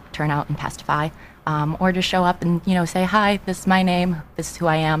show up, turn out and testify, or just show up and, say, hi, this is my name, this is who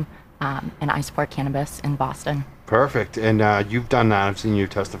I am, and I support cannabis in Boston. Perfect. And you've done that. I've seen you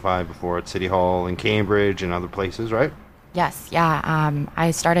testify before at City Hall in Cambridge and other places, right? Yes, yeah.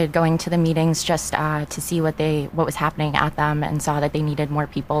 I started going to the meetings just to see what was happening at them, and saw that they needed more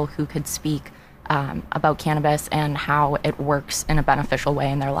people who could speak about cannabis and how it works in a beneficial way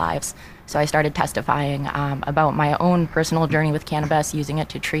in their lives. So I started testifying about my own personal journey with cannabis, using it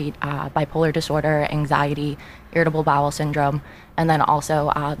to treat bipolar disorder, anxiety, irritable bowel syndrome, and then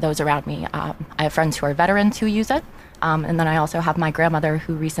also those around me. I have friends who are veterans who use it. And then I also have my grandmother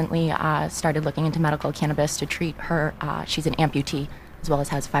who recently started looking into medical cannabis to treat her. She's an amputee, as well as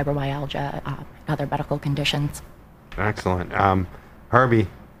has fibromyalgia, other medical conditions. Excellent. Herbie,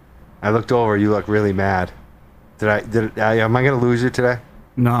 I looked over. You look really mad. Am I going to lose you today?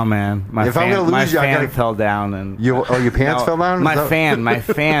 No, man. If I'm going to lose you, I got to fell down and your pants fell down. My fan your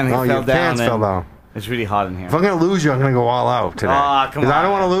fell down. Pants fell down. It's really hot in here. If I'm going to lose you, I'm going to go all out today. Oh, come on. I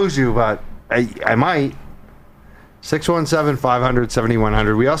don't want to lose you, but I might.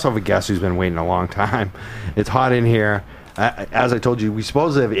 617-500-7100. We also have a guest who's been waiting a long time. It's hot in here. As I told you, we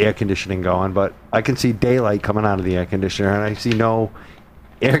supposedly have air conditioning going, but I can see daylight coming out of the air conditioner, and I see no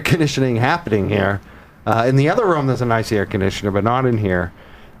air conditioning happening here. In the other room, there's a nice air conditioner, but not in here.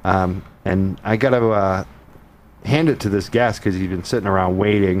 And I got to hand it to this guest because he's been sitting around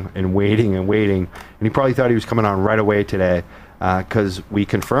waiting and waiting and waiting, and he probably thought he was coming on right away today because we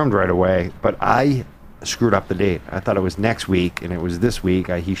confirmed right away, but I screwed up the date. I thought it was next week, and it was this week.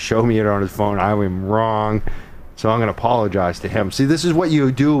 He showed me it on his phone. I am wrong, so I'm going to apologize to him. See, this is what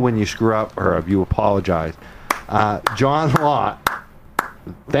you do when you screw up, or you apologize. John Lott,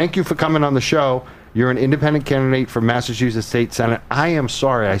 thank you for coming on the show. You're an independent candidate for Massachusetts State Senate. I am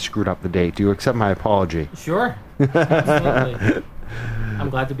sorry I screwed up the date. Do you accept my apology? Sure. Absolutely. I'm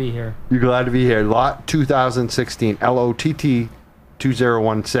glad to be here. You're glad to be here. Lott 2016, LOTT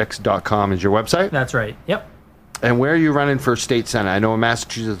 2016.com is your website? That's right. Yep. And where are you running for state senate? I know in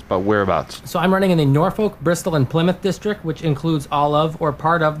Massachusetts, but whereabouts? So I'm running in the Norfolk, Bristol, and Plymouth district, which includes all of or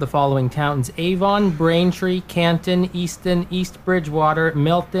part of the following towns: Avon, Braintree, Canton, Easton, East Bridgewater,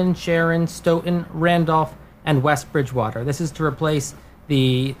 Milton, Sharon, Stoughton, Randolph, and West Bridgewater. This is to replace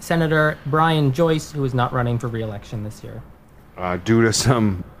the Senator Brian Joyce, who is not running for re-election this year. Due to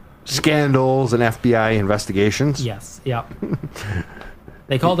some scandals and FBI investigations? Yes, yep.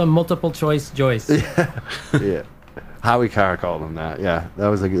 They called him multiple choice Joyce. Yeah. Howie Carr called him that. Yeah, that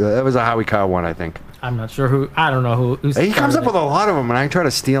was a Howie Carr one, I think. I'm not sure who. I don't know who. He comes up with a lot of them, and I try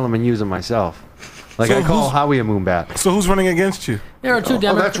to steal them and use them myself. Like, so I call Howie a moonbat. So who's running against you? There are two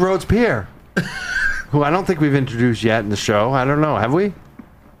Democrats. Oh, that's Rhodes Pierre, who I don't think we've introduced yet in the show. I don't know. Have we?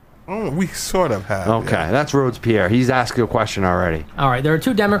 Oh, we sort of have. Okay, yeah. That's Rhodes Pierre. He's asking a question already. All right, there are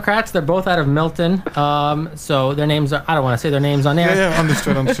two Democrats. They're both out of Milton. So their names are, I don't want to say their names on air. Yeah,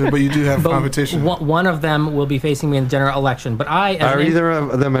 understood. But you do have competition. One of them will be facing me in the general election. But are either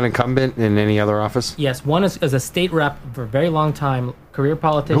of them an incumbent in any other office? Yes, one is a state rep for a very long time, career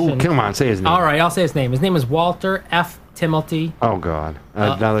politician. Ooh, come on, say his name. All right, I'll say his name. His name is Walter F. Timilty. Oh God,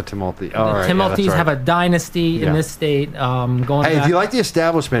 another Timilty. All right, Timiltys have a dynasty in this state. Going hey, back. If you like the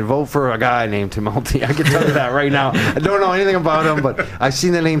establishment, vote for a guy named Timilty. I can tell you that right now. I don't know anything about him, but I've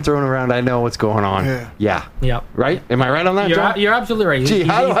seen the name thrown around. I know what's going on. Yeah. Yep. Right? Am I right on that, John? You're absolutely right. Gee,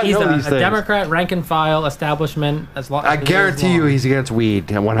 how do I know these things? A Democrat, rank and file, establishment. I guarantee you, he's against weed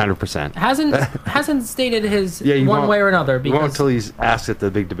 100%. Hasn't stated his one way or another. Because he won't until he's asked at the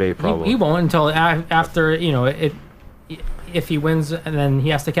big debate. Probably he won't until after if he wins and then he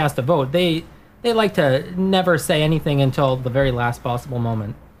has to cast a vote. They like to never say anything until the very last possible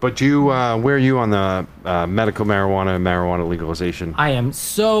moment. But you, where are you on the medical marijuana and marijuana legalization? I am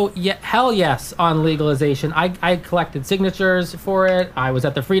hell yes on legalization. I collected signatures for it. I was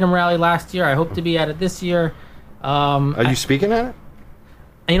at the Freedom Rally last year. I hope to be at it this year. Are you speaking at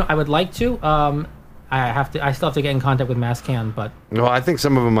it? I would like to. I still have to get in contact with MassCan, but... Well, I think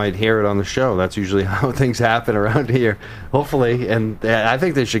some of them might hear it on the show. That's usually how things happen around here, hopefully. And I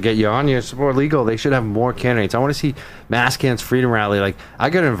think they should get you on. It's more legal. They should have more candidates. I want to see MassCan's Freedom Rally. Like, I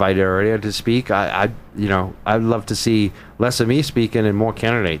got invited already to speak. I'd love to see less of me speaking and more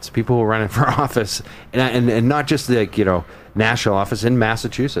candidates, people who are running for office, and not just national office in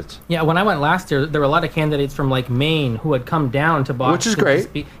Massachusetts. Yeah, when I went last year, there were a lot of candidates from Maine who had come down to Boston. Which is great. To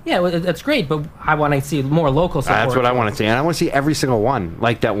speak. Yeah, that's great, but I want to see more local support. That's what I want to see, and I want to see every single one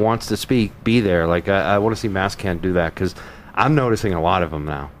that wants to speak be there. I want to see MassCan do that because I'm noticing a lot of them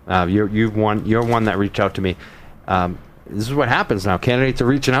now. You're one that reached out to me. this is what happens now. Candidates are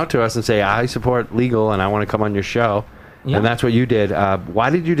reaching out to us and say, I support legal and I want to come on your show. Yeah. And that's what you did. Why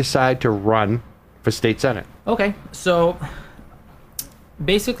did you decide to run for state senate? Okay, so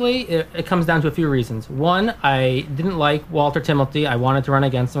basically, it comes down to a few reasons. One, I didn't like Walter Timothy. I wanted to run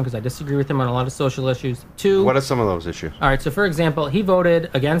against him because I disagree with him on a lot of social issues. Two, What are some of those issues? all right, so for example, he voted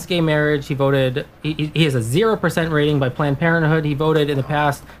against gay marriage. He voted, he has a 0% rating by Planned Parenthood. He voted in the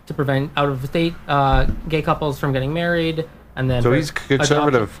past to prevent out-of-state gay couples from getting married. And then So he's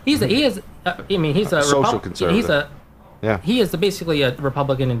conservative. He's a Social conservative. He is basically a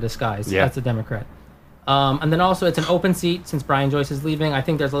Republican in disguise. Yeah. That's a Democrat. And then also, it's an open seat since Brian Joyce is leaving. I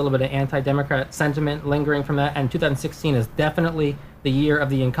think there's a little bit of anti-Democrat sentiment lingering from that. And 2016 is definitely the year of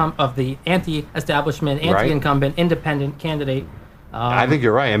the anti-establishment, anti-incumbent, independent candidate. I think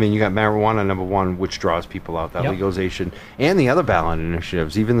you're right. I mean, you got marijuana number one, which draws people out, that legalization, and the other ballot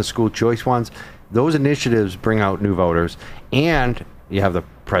initiatives, even the school choice ones. Those initiatives bring out new voters, and you have the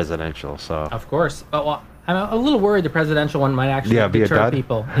presidential. So Of course. Well, I'm a little worried the presidential one might actually be a deter dud.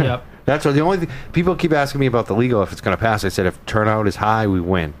 people. Yep. That's what the only thing. People keep asking me about the legal, if it's going to pass. I said, if turnout is high, we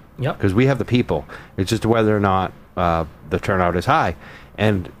win. Yep. Because we have the people. It's just whether or not the turnout is high.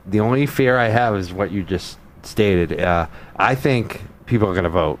 And the only fear I have is what you just stated. I think people are going to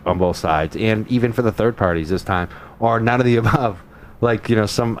vote on both sides, and even for the third parties this time, or none of the above. Like,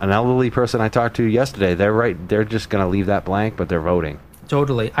 an elderly person I talked to yesterday, they're right. They're just going to leave that blank, but they're voting.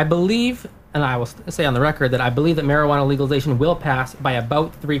 Totally. I believe, and I will say on the record, that I believe that marijuana legalization will pass by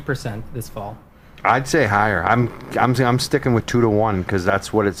about 3% this fall. I'd say higher. I'm sticking with 2-1 because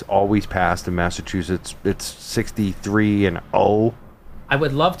that's what it's always passed in Massachusetts. It's 63-0. I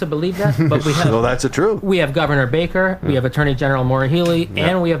would love to believe that, but we have. So that's the truth. We have Governor Baker, we have Attorney General Maura Healey,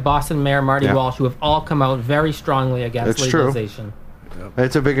 and we have Boston Mayor Marty Walsh, who have all come out very strongly against It's true. legalization.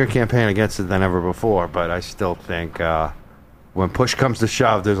 It's a bigger campaign against it than ever before, but I still think when push comes to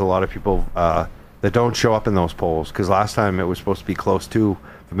shove, there's a lot of people that don't show up in those polls. Because last time it was supposed to be close to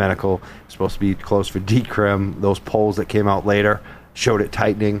for medical, it was supposed to be close for decrim. Those polls that came out later showed it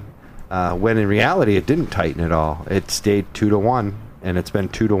tightening, when in reality it didn't tighten at all. It stayed 2-1, and it's been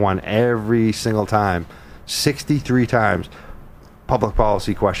 2-1 every single time, 63 times. Public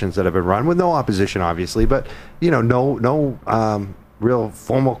policy questions that have been run with no opposition, obviously, but no real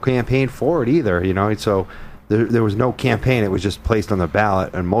formal campaign for it either. So there was no campaign; it was just placed on the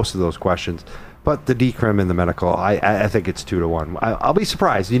ballot, and most of those questions. But the decrim and the medical, I think it's 2-1. I'll be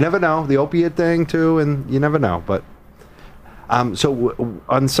surprised. You never know. The opiate thing too, and you never know. But on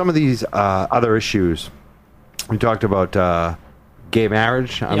some of these other issues, we talked about gay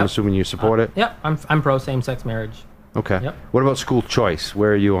marriage. I'm assuming you support it. Yep, I'm pro same-sex marriage. Okay. Yep. What about school choice?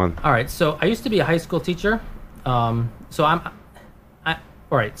 Where are you on? All right, so I used to be a high school teacher. So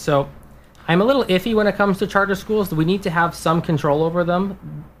I'm a little iffy when it comes to charter schools. We need to have some control over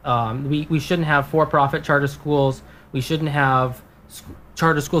them. We shouldn't have for-profit charter schools. We shouldn't have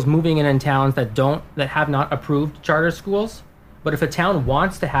charter schools moving in towns that have not approved charter schools. But if a town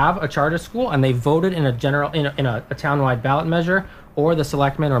wants to have a charter school and they voted in a townwide ballot measure, or the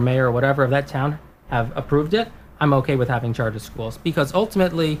selectman or mayor or whatever of that town have approved it, I'm okay with having charter schools, because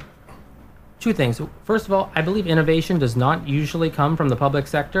ultimately, two things. First of all, I believe innovation does not usually come from the public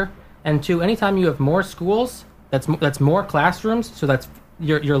sector, and two, anytime you have more schools, that's more classrooms, so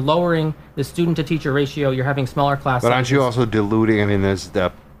you're lowering the student to teacher ratio. You're having smaller class But aren't sizes. you also diluting? I mean, there's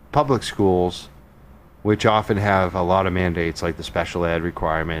the public schools, which often have a lot of mandates, like the special ed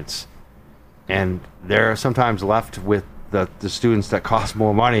requirements, and they're sometimes left with the students that cost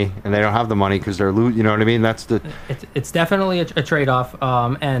more money, and they don't have the money because they're you know what I mean? That's the. It's definitely a trade-off,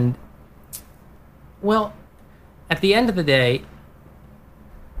 and well, at the end of the day,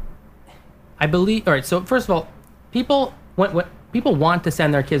 I believe. All right, so first of all, people want to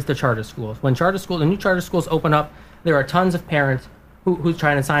send their kids to charter schools. When the new charter schools open up, there are tons of parents who's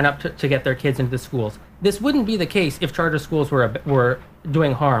trying to sign up to get their kids into the schools. This wouldn't be the case if charter schools were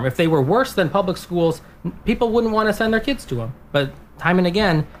doing harm. If they were worse than public schools, people wouldn't want to send their kids to them. But time and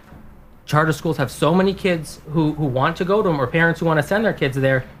again, charter schools have so many kids who want to go to them, or parents who want to send their kids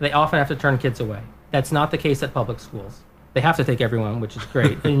there, they often have to turn kids away. That's not the case at public schools. They have to take everyone, which is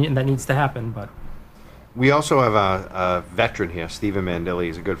great, and that needs to happen. But We also have a veteran here, Stephen Mandilli.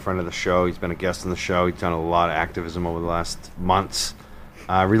 He's a good friend of the show. He's been a guest on the show. He's done a lot of activism over the last months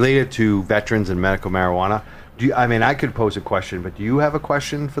related to veterans and medical marijuana. I could pose a question, but do you have a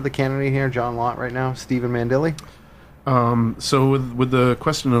question for the candidate here, John Lott, right now, Stephen Mandilli? So with the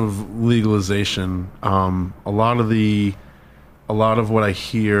question of legalization, a lot of what I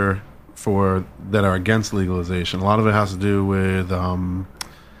hear that are against legalization, a lot of it has to do with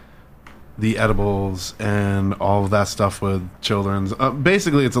the edibles and all of that stuff with children's.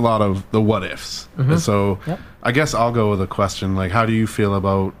 Basically, it's a lot of the what ifs. So I guess I'll go with a question like, how do you feel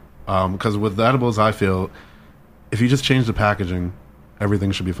about? Because with the edibles, I feel if you just change the packaging,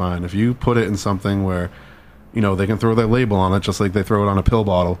 everything should be fine. If you put it in something where, they can throw their label on it just like they throw it on a pill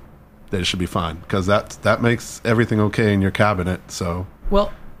bottle, then it should be fine because that makes everything okay in your cabinet. So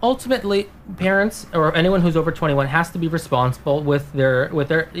well, ultimately, parents or anyone who's over 21 has to be responsible with their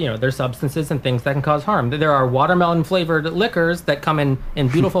their substances and things that can cause harm. There are watermelon flavored liquors that come in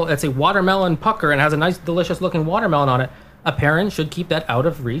beautiful. Let's say watermelon pucker and has a nice, delicious looking watermelon on it. A parent should keep that out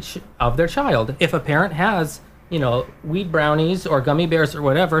of reach of their child. If a parent has, weed brownies or gummy bears or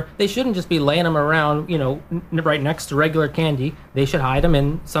whatever, they shouldn't just be laying them around, right next to regular candy. They should hide them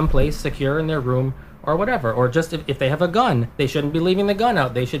in some place secure in their room or whatever. Or just if they have a gun, they shouldn't be leaving the gun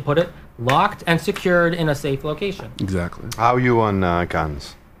out. They should put it locked and secured in a safe location. Exactly. How are you on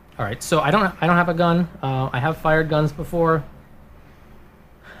guns? All right, so I don't have a gun. I have fired guns before.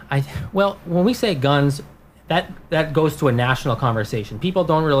 When we say guns, that goes to a national conversation. People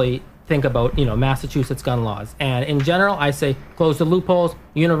don't really think about Massachusetts gun laws, and in general, I say close the loopholes,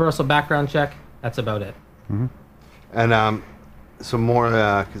 universal background check. That's about it. And some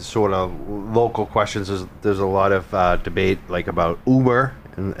more sort of local questions. There's a lot of debate like about Uber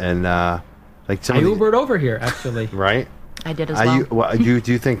and like some I Ubered over here actually. Right. I did as well. Do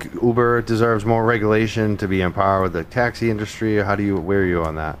you think Uber deserves more regulation to be on par with the taxi industry, or where are you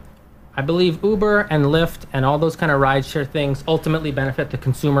on that? I believe Uber and Lyft and all those kind of rideshare things ultimately benefit the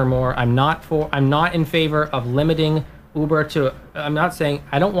consumer more. I'm not in favor of limiting Uber to. I'm not saying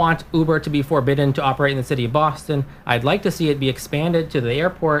I don't want Uber to be forbidden to operate in the city of Boston. I'd like to see it be expanded to the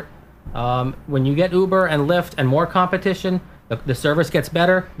airport. When you get Uber and Lyft and more competition, the service gets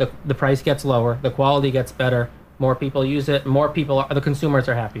better, the price gets lower, the quality gets better. More people use it. The consumers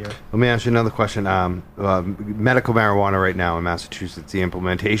are happier. Let me ask you another question. Medical marijuana right now in Massachusetts, the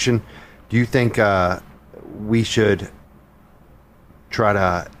implementation. Do you think we should try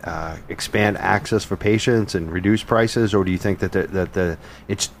to expand access for patients and reduce prices, or do you think that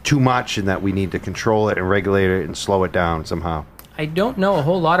it's too much and that we need to control it and regulate it and slow it down somehow? I don't know a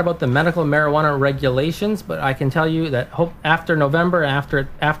whole lot about the medical marijuana regulations, but I can tell you that after November,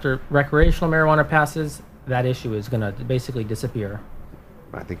 after recreational marijuana passes, that issue is going to basically disappear.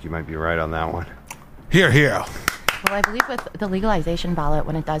 I think you might be right on that one. Here. Well, I believe with the legalization ballot,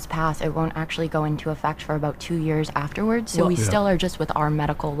 when it does pass, it won't actually go into effect for about 2 years afterwards. So we still are just with our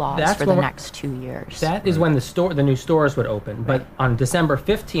medical laws for the next 2 years. That is when the new stores would open. But on December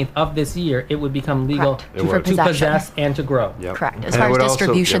 15th of this year, it would become legal to possess and to grow. Yep. Correct. As far as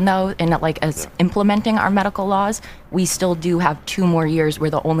distribution, though, and as implementing our medical laws, we still do have 2 more years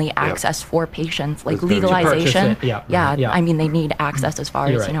where the only access for patients, like legalization. I mean, they need access as far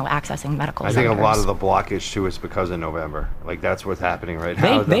as, accessing medical I think centers. a lot of the blockage, too, is because of November. Like, that's what's happening right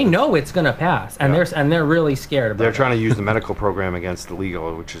now. They know it's going to pass, and they're really scared about it. They're trying to use the medical program against the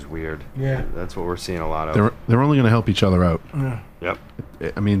legal, which is weird. Yeah. That's what we're seeing a lot of. They're only going to help each other out. Yeah. Yep.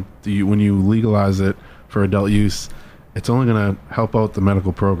 I mean, when you legalize it for adult use, it's only going to help out the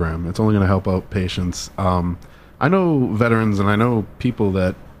medical program. It's only going to help out patients. I know veterans and I know people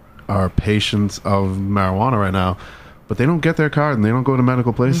that are patients of marijuana right now, but they don't get their card and they don't go to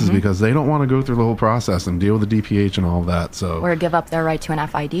medical places because they don't want to go through the whole process and deal with the DPH and all of that. So or give up their right to an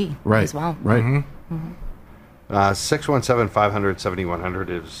FID as well. Right.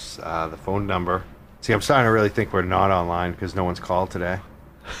 617-500-7100 is the phone number. See, I'm starting to really think we're not online because no one's called today.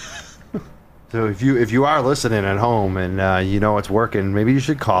 So if you are listening at home and you know it's working, maybe you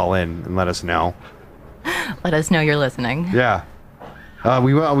should call in and let us know. Let us know you're listening. Yeah.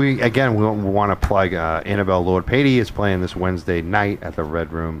 We want to plug Annabelle Lord-Patey is playing this Wednesday night at the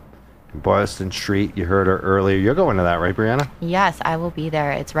Red Room in Boylston Street. You heard her earlier. You're going to that, right, Brianna? Yes, I will be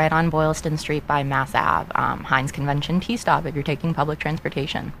there. It's right on Boylston Street by Mass Ave, Heinz Convention T-Stop if you're taking public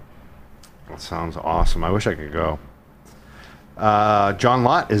transportation. That sounds awesome. I wish I could go. John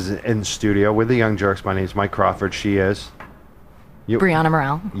Lott is in the studio with the Young Jerks. My name is Mike Crawford. She is... Brianna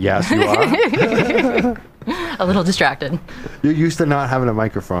Morrell. Yes, you are. A little distracted. You're used to not having a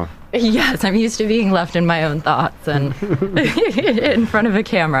microphone. Yes, I'm used to being left in my own thoughts and in front of a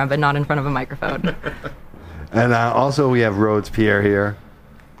camera, but not in front of a microphone. And also we have Rhodes Pierre here.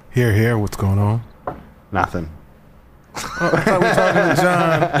 Here. What's going on? Nothing. I thought we were talking to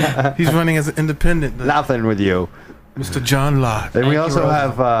John. He's running as an independent. Nothing with you. Mr. John Lott. And we also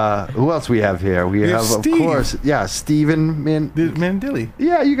have, who else we have here? We have Steve. Of course, Stephen Mandilli.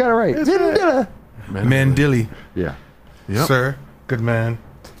 Yeah, you got it right. Mandilli. Yeah. Yep. Sir. Good man.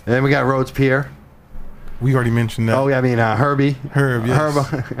 And then we got Rhodes Pierre. We already mentioned that. Oh, yeah, I mean, Herbie. Herb, yes.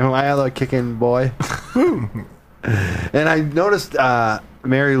 Herb, and my other kicking boy. And I noticed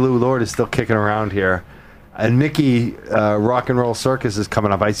Mary Lou Lord is still kicking around here. And Nikki, Rock and Roll Circus is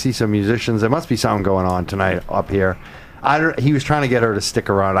coming up. I see some musicians. There must be something going on tonight up here. He was trying to get her to stick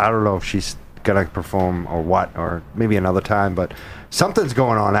around. I don't know if she's going to perform or what, or maybe another time, but something's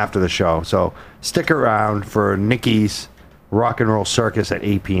going on after the show. So stick around for Nikki's Rock and Roll Circus at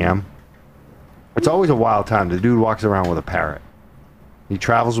 8 p.m. It's always a wild time. The dude walks around with a parrot. He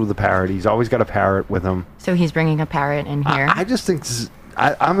travels with a parrot. He's always got a parrot with him. So he's bringing a parrot in here. I just think this is,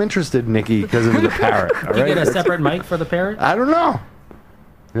 I'm interested in Nikki because of the parrot. All Do you right? get a separate mic for the parrot? I don't know.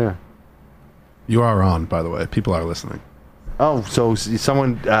 Yeah. You are on, by the way. People are listening. Oh, so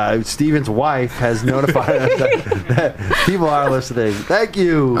someone, Steven's wife has notified us that people are listening. Thank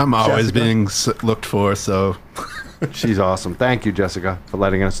you. I'm always Jessica. being looked for, so. She's awesome. Thank you, Jessica, for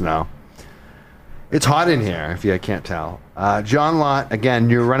letting us know. It's hot in here, if you can't tell. John Lott, again,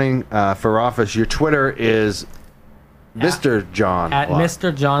 you're running for office. Your Twitter is Mr. John At Lott.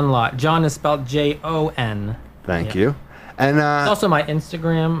 Mr. John Lott. John is spelled Jon. Thank you. And It's also my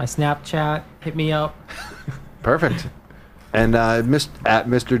Instagram, my Snapchat. Hit me up. perfect. And at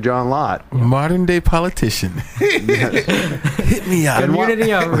Mr. John Lott. Modern day politician. Hit me up.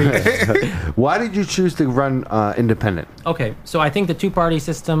 Community outreach. Why did you choose to run independent? Okay, so I think the two-party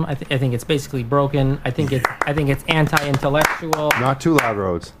system. I think it's basically broken. I think it's anti-intellectual. Not too loud,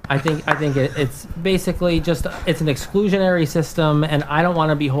 Rhodes. I think it's basically just it's an exclusionary system, and I don't want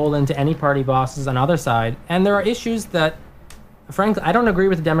to be beholden to any party bosses on either side. And there are issues that, frankly, I don't agree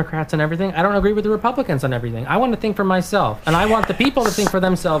with the Democrats on everything. I don't agree with the Republicans on everything. I want to think for myself, and I want the people to think for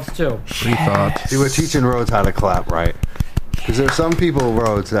themselves too. Free thought. See, we're teaching Rhodes how to clap, right? Because there are some people,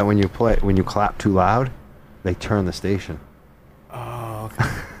 Rhodes, that when you clap too loud, they turn the station. Oh, okay.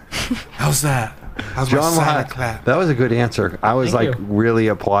 How's that? How's John my silent Lott, clap? that was a good answer. I was Thank you. really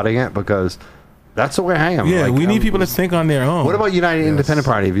applauding it because that's the way I am. Yeah, Like, we need people to think on their own. What about United Independent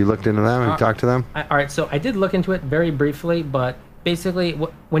Party? Have you looked into them? Have you talked to them? All right, so I did look into it very briefly, but basically,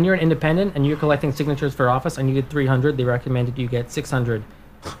 when you're an independent and you're collecting signatures for office and you get 300, they recommended you get 600.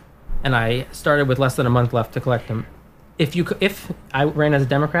 And I started with less than a month left to collect them. If I ran as a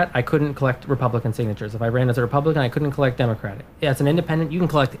Democrat, I couldn't collect Republican signatures. If I ran as a Republican, I couldn't collect Democratic. As an independent, you can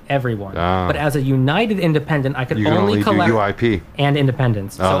collect everyone. But as a united independent, I could You can only collect do UIP. and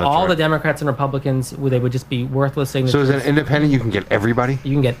independents. So that's all right. the Democrats and Republicans, they would just be worthless signatures. So as an independent, you can get everybody?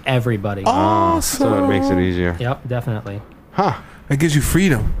 You can get everybody. Awesome. So that makes it easier. Yep, definitely. Huh. That gives you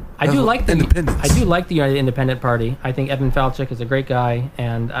freedom. I do like the independence. I do like the United Independent Party. I think Edmund Falchuk is a great guy,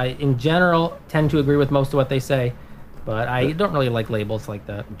 and I, in general, tend to agree with most of what they say. But I don't really like labels like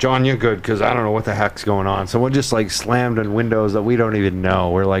that. John, you're good because I don't know what the heck's going on. Someone just slammed in windows that we don't even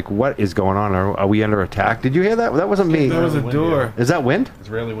know. We're like, what is going on? Are we under attack? Did you hear that? That wasn't me. That was a door. Is that wind? It's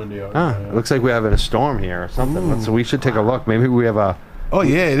really windy out It looks like we're having a storm here or something. So we should take a look. Maybe we have a... Oh,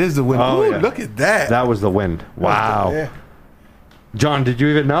 yeah, it is the wind. Oh, Ooh, yeah. look at that. That was the wind. Wow. Yeah. John, did you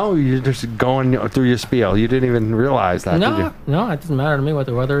even know? You're just going through your spiel. You didn't even realize that, did No, you? no, it doesn't matter to me what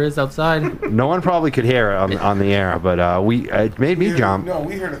the weather is outside. No one probably could hear it on the air, but it made me jump. No,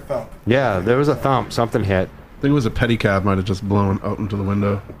 we heard a thump. Yeah, there was a thump. Something hit. I think it was a pedicab might have just blown out into the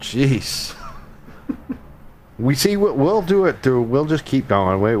window. Jeez. We see. We'll do it through. We'll just keep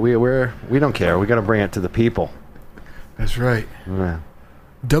going. We don't care. We got to bring it to the people. That's right. Yeah.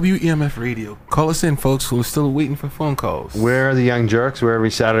 WEMF Radio. Call us in, folks. We're still waiting for phone calls. We're the Young Jerks. We're every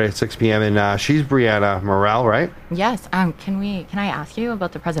Saturday at 6 p.m. And she's Brianna Morrell, right? Yes. Can I ask you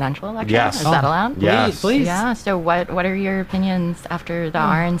about the presidential election? Yes. Is that allowed? Yes. Please. Yeah. So what are your opinions after the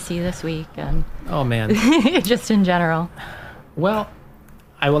RNC this week and Oh, man. just in general? Well,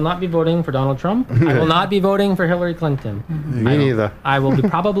 I will not be voting for Donald Trump. I will not be voting for Hillary Clinton. Me neither. I will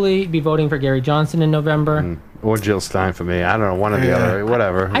probably be voting for Gary Johnson in November. Or Jill Stein for me. I don't know. One or the other.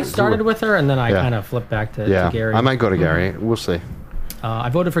 Whatever. I started with her, and then I Yeah. kind of flipped back to Yeah. Gary. I might go to Gary. We'll see. I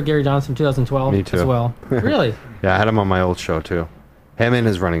voted for Gary Johnson in 2012 Me too. as well. Really? Yeah, I had him on my old show too. Him and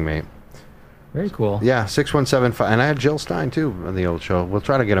his running mate. Very cool. Yeah, 617, and I had Jill Stein too on the old show. We'll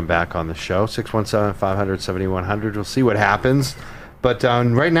try to get him back on the show. 617-500-7100. We'll see what happens. But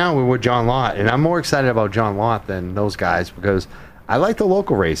right now we're with John Lott, and I'm more excited about John Lott than those guys because I like the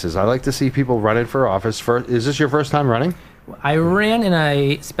local races. I like to see people running for office. Is this your first time running? I ran in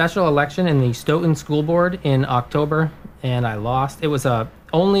a special election in the Stoughton School Board in October, and I lost. It was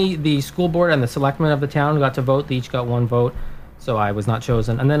only the school board and the selectmen of the town got to vote. They each got one vote, so I was not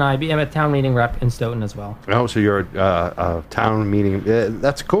chosen. And then I became a town meeting rep in Stoughton as well. Oh, so you're a town meeting.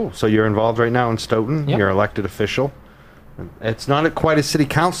 That's cool. So you're involved right now in Stoughton. Yep. You're elected official. It's not quite a city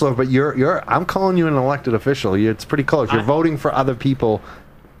councilor, but I'm calling you an elected official. It's pretty close. You're voting for other people.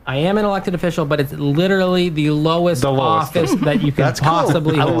 I am an elected official, but it's literally the lowest office that you can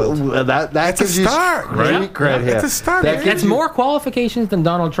possibly hold. That's a start, right? Cred here. It's a start. That's more qualifications than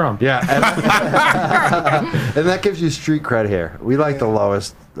Donald Trump. Yeah, and that gives you street cred here. We like the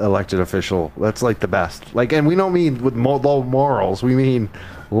lowest elected official. That's like the best. And we don't mean with low morals. We mean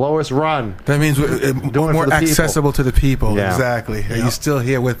lowest run. That means we're more accessible to the people. Yeah. Exactly. Are you still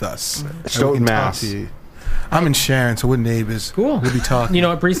here with us? Stoughton, Mass. I'm in Sharon, so we're neighbors. Cool. We'll be talking. You know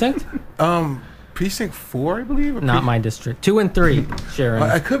what precinct? Precinct 4, I believe. Or Not my district. 2 and 3, Sharon.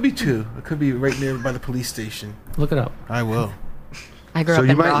 I could be 2. I could be right near by the police station. Look it up. I will. I grew up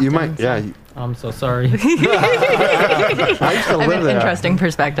in Brockton. You might, yeah. I'm so sorry. I used to I have live an there. interesting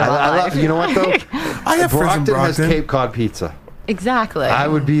perspective on life. You know what though? I have friends in Brockton has Brockton. Cape Cod pizza. Exactly. I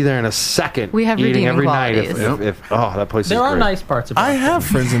would be there in a second. We have eating redeeming every night qualities. if that place is There are great. nice parts of I Brockton. have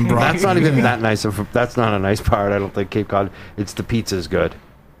friends in Brockton. That's not even that nice. That's not a nice part. I don't think Cape Cod. It's the pizza's good.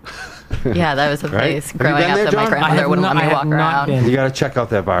 Yeah, that was a Right? place Have you growing been up there, that my John? grandmother wouldn't let me walk around. You got to check out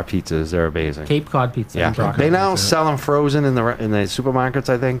their bar pizzas. They're amazing. Cape Cod pizza. Yeah, in Brockton. they now sell them frozen in the supermarkets,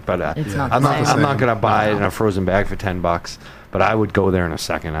 I think. But It's not I'm the not. same. I'm not gonna buy it in a frozen bag for $10. But I would go there in a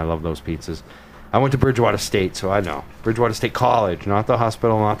second. I love those pizzas. I went to Bridgewater State, so I know Bridgewater State College, not the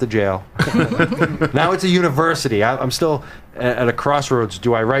hospital, not the jail. Now it's a university. I'm still at a crossroads.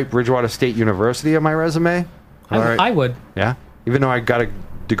 Do I write Bridgewater State University on my resume? I would. Yeah, even though I got a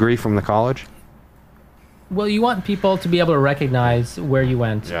degree from the college. Well, you want people to be able to recognize where you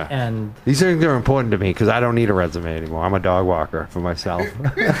went. Yeah. And These things are important to me because I don't need a resume anymore. I'm a dog walker for myself.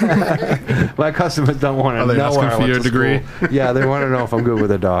 My customers don't want to Are they know asking where I for went your to degree? school. Yeah, they want to know if I'm good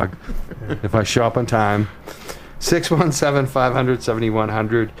with a dog. If I show up on time.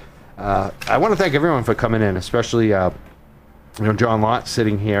 617-500-7100. I want to thank everyone for coming in, especially John Lott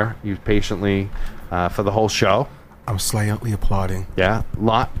sitting here. You patiently for the whole show. I'm slightly applauding. Yeah,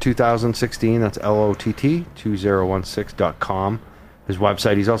 Lott 2016. That's LOTT 2016.com. His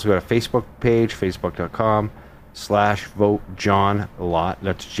website. He's also got a Facebook page, facebook.com/vote John Lott.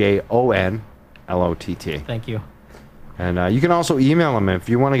 That's JONLOTT. thank you. And you can also email him if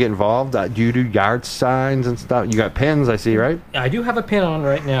you want to get involved. Do you do yard signs and stuff? You got pins, I see, right? I do have a pin on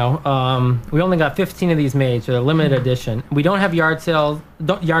right now. We only got 15 of these made, so they're limited edition. We don't have yard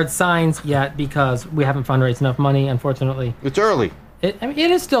signs yet because we haven't fundraised enough money, unfortunately. It's early. It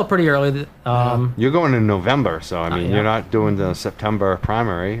is still pretty early. You're going in November, so I mean, yeah. you're not doing the September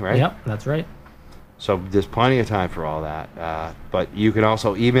primary, right? Yep, that's right. So there's plenty of time for all that. But you can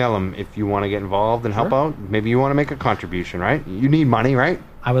also email them if you want to get involved and help out. Maybe you want to make a contribution, right? You need money, right?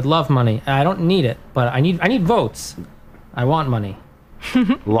 I would love money. I don't need it, but I need votes. I want money.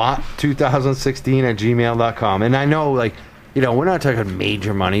 Lott2016@gmail.com. And I know, we're not talking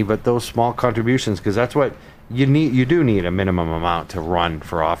major money, but those small contributions, because that's what you need. You do need a minimum amount to run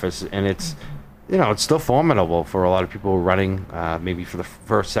for office, and it's still formidable for a lot of people running maybe for the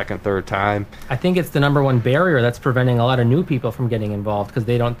first, second, third time. I think it's the number one barrier that's preventing a lot of new people from getting involved because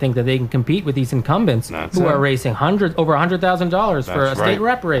they don't think that they can compete with these incumbents who are racing over $100,000 for a state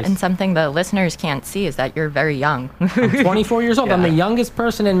rep race. And something the listeners can't see is that you're very young. I'm 24 years old. Yeah. I'm the youngest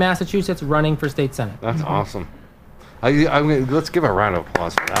person in Massachusetts running for state senate. That's awesome. Let's give a round of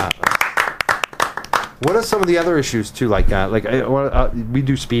applause for that. What are some of the other issues too, like that? We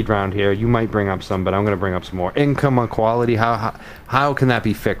do speed round here. You might bring up some, but I'm going to bring up some more. Income inequality. How can that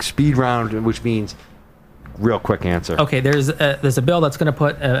be fixed? Speed round, which means real quick answer. Okay, there's a bill that's going to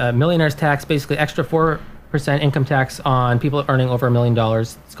put a millionaire's tax, basically extra 4% income tax on people earning over $1 million.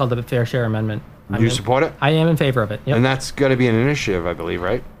 It's called the Fair Share Amendment. You support it? I am in favor of it. Yep. And that's going to be an initiative, I believe,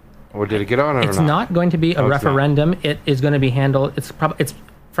 right? Or did it get on or It's not going to be a referendum. It is going to be handled. It's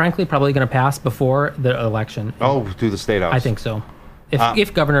frankly probably going to pass before the election. Oh, through the State House. I think so.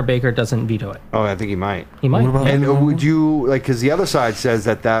 If Governor Baker doesn't veto it. Oh, I think he might. He might. And would you, because the other side says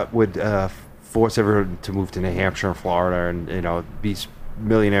that would force everyone to move to New Hampshire and Florida, and these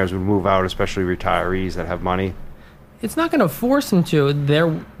millionaires would move out, especially retirees that have money. It's not going to force them to.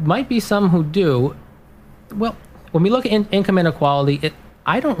 There might be some who do. Well, when we look at income inequality,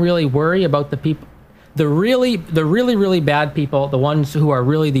 I don't really worry about the people. The really bad people, the ones who are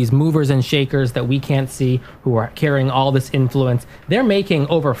really these movers and shakers that we can't see, who are carrying all this influence, they're making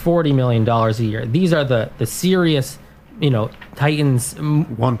over $40 million a year. These are the serious, titans.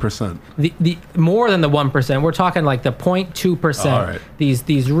 1%. The more than the 1%. We're talking like the 0.2%. All right.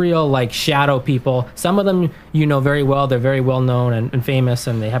 These real shadow people. Some of them very well. They're very well known and famous,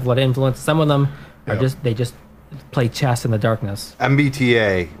 and they have a lot of influence. Some of them are just play chess in the darkness.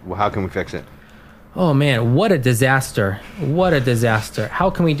 MBTA. Well, how can we fix it? Oh man, what a disaster! What a disaster! How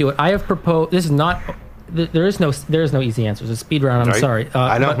can we do it? I have proposed. This is not. There is no easy answers. It's a speed round. I'm sorry.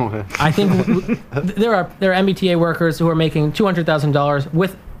 I know. I think there are MBTA workers who are making $200,000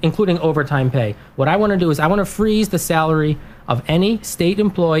 with including overtime pay. What I want to do is I want to freeze the salary of any state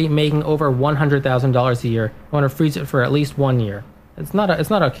employee making over $100,000 a year. I want to freeze it for at least 1 year. It's not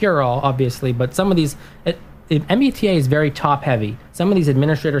a cure-all, obviously, but some of these MBTA is very top-heavy. Some of these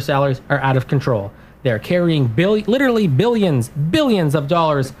administrator salaries are out of control. They're carrying literally billions of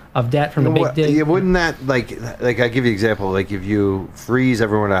dollars of debt from the big dig. Yeah, wouldn't that like I give you an example, like if you freeze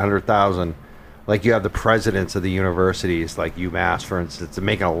everyone at 100,000, like you have the presidents of the universities, like UMass, for instance, are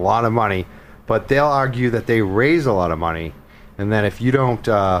making a lot of money, but they'll argue that they raise a lot of money, and then if you don't,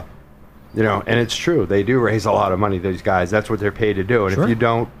 and it's true, they do raise a lot of money. These guys, that's what they're paid to do, and if you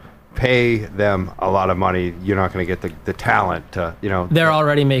don't pay them a lot of money, you're not going to get the talent to, They're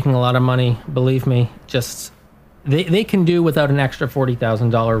already making a lot of money, believe me. Just they can do without an extra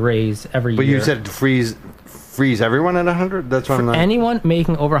 $40,000 raise every year. But you said freeze everyone at 100. That's what I'm not. Anyone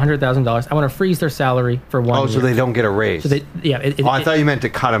making over $100,000, I want to freeze their salary for 1 year. Oh, so they don't get a raise. So I thought you meant to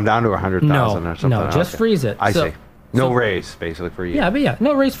cut them down to 100,000 or something. No, just freeze it. I see. No raise, basically, for a year.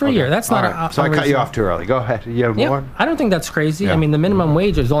 No raise for a year. That's not. So I cut you off too early. Go ahead. You have more? I don't think that's crazy. Yeah. I mean, the minimum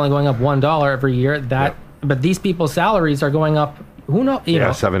wage is only going up $1 every year. But these people's salaries are going up. Who knows?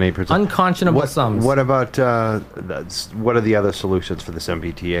 7-8%. Unconscionable sums. What about what are the other solutions for this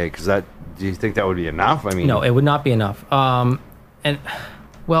MBTA? Because do you think that would be enough? I mean, no, it would not be enough.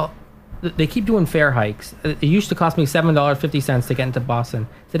 They keep doing fare hikes. It used to cost me $7.50 to get into Boston.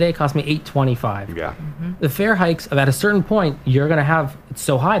 Today it costs me $8.25. Yeah. Mm-hmm. The fare hikes, at a certain point, you're going to have it's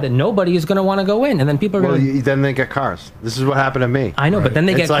so high that nobody is going to want to go in, and then people are going to. Then they get cars. This is what happened to me. I know, but then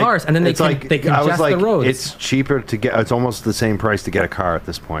they get cars, and then they congest the roads. It's cheaper to get. It's almost the same price to get a car at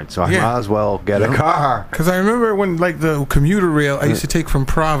this point. So I might as well get a car. Because I remember when the commuter rail I used to take from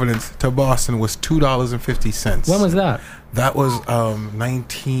Providence to Boston was $2.50. When was that? That was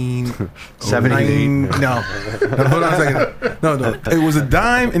 1978. No, hold on a second. No, it was a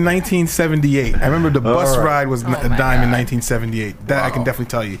dime in 1978. I remember the bus ride was a dime in 1978. That I can definitely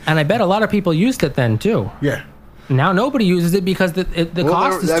tell you. And I bet a lot of people used it then too. Yeah. Now nobody uses it because the cost is too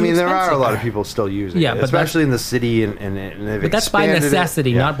expensive. There are a lot of people still using it, especially in the city, and but that's by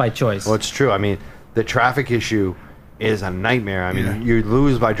necessity, not by choice. Well, it's true. I mean, the traffic issue is a nightmare. I mean, you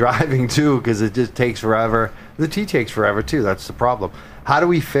lose by driving too because it just takes forever. The T takes forever too. That's the problem. How do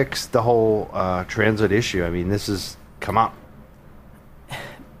we fix the whole transit issue? I mean, this has come up.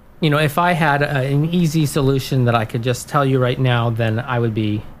 If I had an easy solution that I could just tell you right now, then I would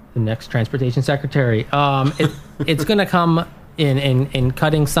be the next transportation secretary. It's going to come in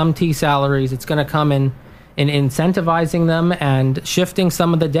cutting some T salaries. It's going to come in incentivizing them and shifting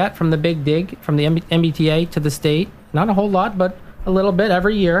some of the debt from the big dig, from the MBTA to the state. Not a whole lot, but a little bit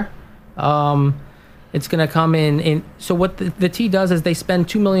every year. It's going to come in. So what the T does is they spend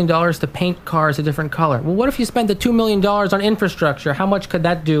 $2 million to paint cars a different color. Well, what if you spend the $2 million on infrastructure? How much could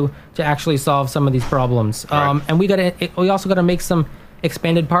that do to actually solve some of these problems? Right. And we also got to make some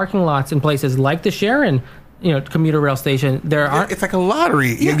expanded parking lots in places like the Sharon, commuter rail station. It's like a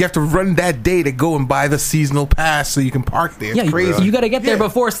lottery. Yeah. You have to run that day to go and buy the seasonal pass so you can park there. It's crazy. You got to get there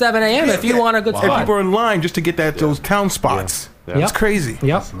before 7 a.m. if you want a good spot. And people are in line just to get those town spots. Yeah. It's crazy.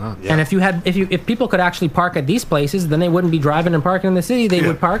 Yep. And if people could actually park at these places, then they wouldn't be driving and parking in the city. They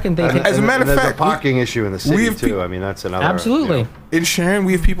would park and as a matter of fact, there's a parking issue in the city too. I mean, that's another. Absolutely. In Sharon,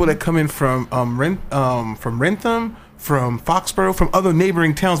 we have people that come in from Rentham, from Foxborough, from other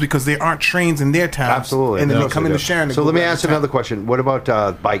neighboring towns because there aren't trains in their towns. Absolutely. And then they come into Sharon. So let me ask another question. What about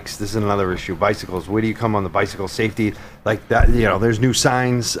bikes? This is another issue. Bicycles. Where do you come on the bicycle safety? Like that, there's new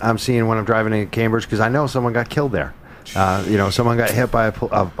signs I'm seeing when I'm driving in Cambridge because I know someone got killed there. Someone got hit by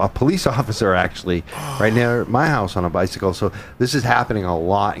a police officer actually right near my house on a bicycle. So this is happening a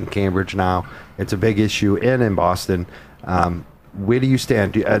lot in Cambridge now. It's a big issue and in Boston. Where do you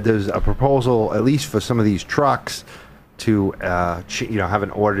stand? There's a proposal, at least for some of these trucks, to have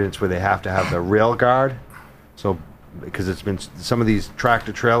an ordinance where they have to have the rail guard. So because it's been some of these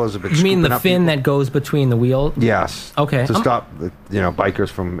tractor trailers have been. You mean the fin that goes between the wheel? Yes. Okay. To stop bikers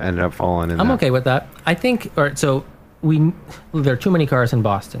from ending up falling in. I'm okay with that. I think. All right. So there are too many cars in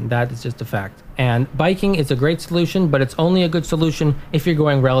Boston. That is just a fact. And biking is a great solution, but it's only a good solution if you're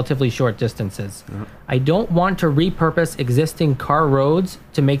going relatively short distances. Mm-hmm. I don't want to repurpose existing car roads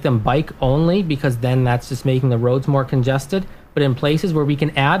to make them bike only because then that's just making the roads more congested. But in places where we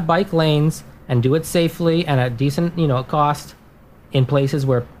can add bike lanes and do it safely and at decent, cost, in places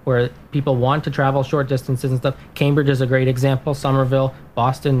where people want to travel short distances and stuff. Cambridge is a great example. Somerville,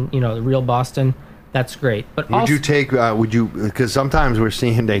 Boston, the real Boston. that's great. But Would also, you take? Because sometimes we're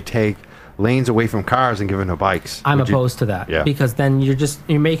seeing they take lanes away from cars and give them to bikes. I'm opposed to that. Yeah. Because then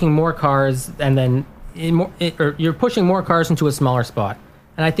you're making more cars, and then or you're pushing more cars into a smaller spot.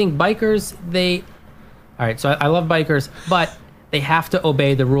 And I think bikers, all right. So I love bikers, but they have to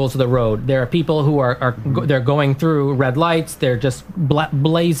obey the rules of the road. There are people who they're going through red lights. They're just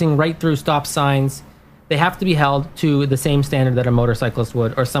blazing right through stop signs. They have to be held to the same standard that a motorcyclist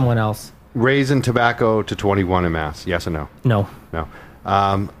would, or someone else. Raising tobacco to 21 in Mass? Yes or no? No. No.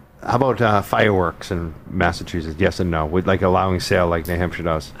 How about fireworks in Massachusetts? Yes and no. With like allowing sale like New Hampshire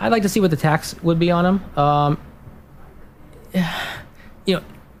does. I'd like to see what the tax would be on them.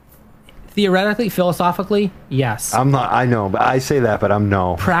 Theoretically, philosophically, yes. I'm not. I know, but I say that, but I'm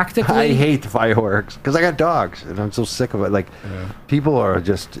no. Practically, I hate the fireworks because I got dogs and I'm so sick of it. Like, people are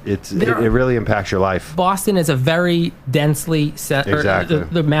just. It really impacts your life. Boston is a very densely set. Exactly.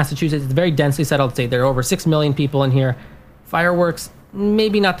 The Massachusetts is a very densely settled state. There are over 6 million people in here. Fireworks,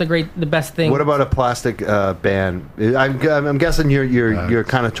 maybe not the best thing. What about a plastic ban? I'm guessing you're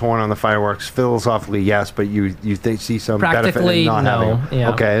kind of torn on the fireworks. Philosophically, yes, but you see some benefit in not having them. Yeah.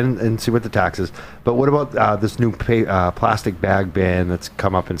 Okay, and see what the tax is. But what about this new plastic bag ban that's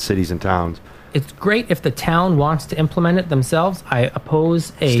come up in cities and towns? It's great if the town wants to implement it themselves. I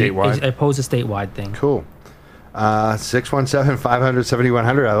oppose a statewide thing. Cool.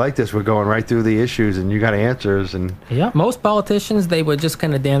 617-500-7100. I like this. We're going right through the issues, and you got answers. And yeah, most politicians, they would just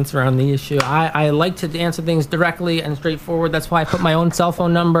kind of dance around the issue. I like to answer things directly and straightforward. That's why I put my own cell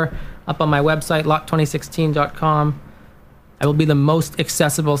phone number up on my website, Lott2016.com. I will be the most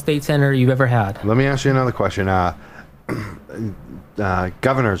accessible state senator you've ever had. Let me ask you another question.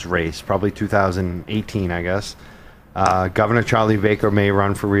 Governor's race, probably 2018, I guess. Governor Charlie Baker may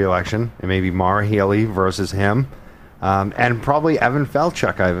run for re-election. It may be Maura Healey versus him. And probably Evan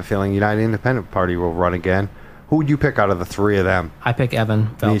Falchuk. I have a feeling United Independent Party will run again. Who would you pick out of the three of them? I pick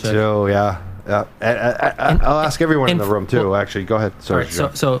Evan Falchuk. Me too, yeah. I'll ask everyone in the room, too, actually. Go ahead. Sorry.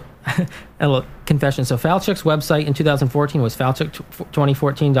 Right, so a little confession. So Falchuk's website in 2014 was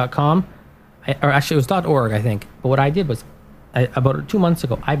Falchuk2014.com. Or actually, it was .org, I think. But what I did was, about 2 months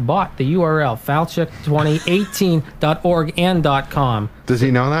ago, I bought the URL Falchuk2018.org and .com. Does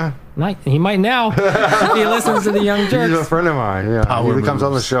he know that? He might now. If he listens to the Young Jerks. He's a friend of mine. Yeah, he comes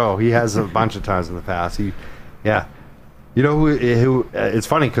on the show. He has a bunch of times in the past. You know who? It's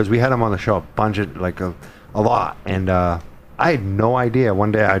funny because we had him on the show a lot, and I had no idea.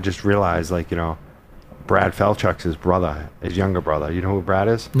 One day I just realized, Brad Falchuk's his brother, his younger brother. You know who Brad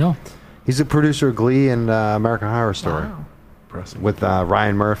is? No. He's a producer of Glee and American Horror Story. Wow. With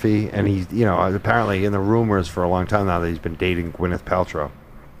Ryan Murphy, and he's apparently in the rumors for a long time now that he's been dating Gwyneth Paltrow.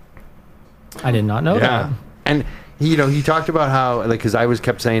 I did not know that. And he talked about how, because I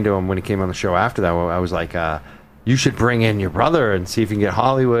kept saying to him when he came on the show after that, I was like, you should bring in your brother and see if you can get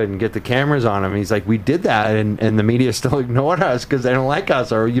Hollywood and get the cameras on him. And he's like, we did that, and the media still ignored us because they don't like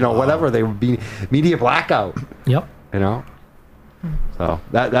us, or whatever. They would be media blackout. Yep. So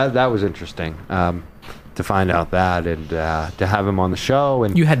that was interesting. To find out that and to have him on the show.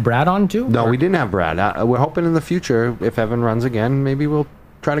 And you had Brad on too? No, we didn't have Brad. We're hoping in the future, if Evan runs again, maybe we'll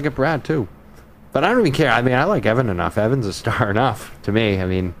try to get Brad too. But I don't even care. I mean, I like Evan enough. Evan's a star enough to me. I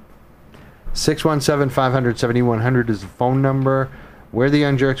mean, 617-500-7100 is the phone number. We're the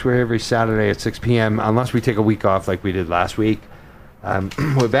Young Jerks. We're here every Saturday at 6 p.m. unless we take a week off like we did last week.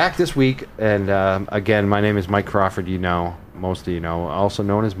 We're back this week. And again, my name is Mike Crawford. Most of you know. Also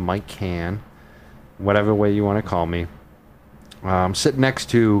known as Mike Can. Whatever way you want to call me. I'm sitting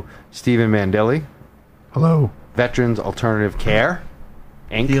next to Stephen Mandilli. Hello. Veterans Alternative Care,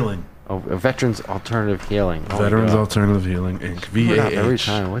 Inc. Healing. Oh, Veterans Alternative Healing. Veterans Alternative Healing, Inc. VAH. Every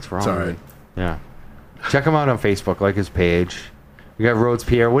time. What's wrong Sorry. with me? Yeah. Check him out on Facebook. Like his page. We got Rhodes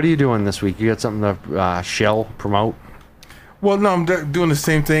Pierre. What are you doing this week? You got something to promote? Well, no, I'm doing the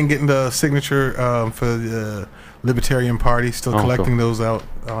same thing, getting the signature for the Libertarian Party, still collecting those out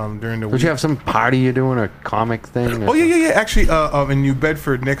during the week. Don't you have some party you're doing, a comic thing? Oh, yeah. Actually, in New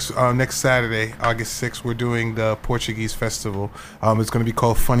Bedford, next Saturday, August 6th, we're doing the Portuguese Festival. It's going to be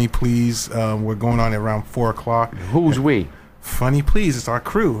called Funny Please. We're going on at around 4 o'clock. Who's we? Funny Please. It's our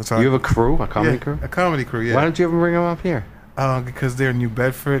crew. You have a crew? A comedy crew? A comedy crew, yeah. Why don't you ever bring them up here? Because they're in New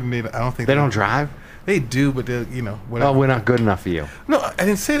Bedford, and I don't think they don't drive? They do, but they're, whatever. Oh, we're not good enough for you. No, I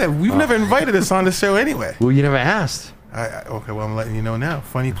didn't say that. We've never invited us on the show anyway. Well, you never asked. Okay, well, I'm letting you know now.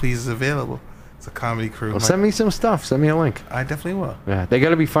 Funny Please is available. It's a comedy crew. Well, send me some stuff. Send me a link. I definitely will. Yeah, they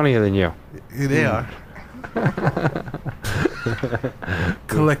got to be funnier than you. They are.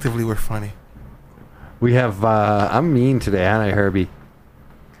 Collectively, we're funny. We have, I'm mean today, aren't I, Herbie?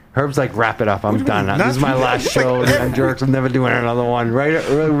 Herb's like, wrap it up. I'm done. mean, This is my not- last show. with the Young Jerks. I'm never doing another one. Right?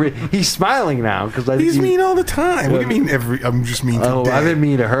 He's smiling now because He's mean all the time. What do you mean I'm just mean today? Oh, I've been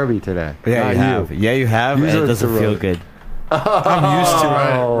mean to Herbie today. Yeah, Not you have. Yeah, you have. Use And it it doesn't to feel road. good. I'm used to it.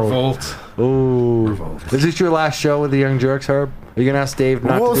 Right, revolt. Ooh. Is this your last show with the Young Jerks, Herb? Are you gonna ask Dave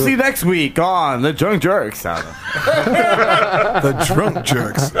not We'll to do see it? next week on the Drunk Jerks. The drunk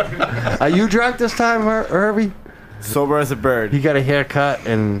jerks. Are you drunk this time, Herbie? Sober as a bird. He got a haircut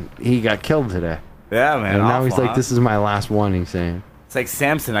and he got killed today. Yeah, man. And now awful, he's like, huh? "This is my last one." He's saying. It's like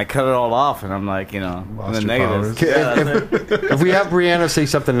Samson. I cut it all off, and I'm like, I'm Lost the your negatives. powers. Yeah, that's it. If we have Brianna say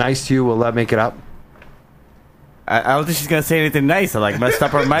something nice to you, will that make it up? I don't think she's gonna say anything nice. I like messed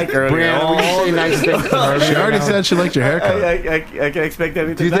up her mic earlier. Brianna, will you say nice things to Herbie? She already right now? said she liked your haircut. I can expect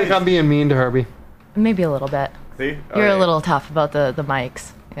anything. Do you think nice. I'm being mean to Herbie? Maybe a little bit. See? You're Okay. a little tough about the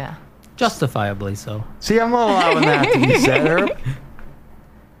mics. Yeah. Justifiably so. See, I'm allowing that to be said, Herb.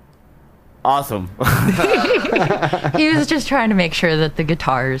 Awesome. He was just trying to make sure that the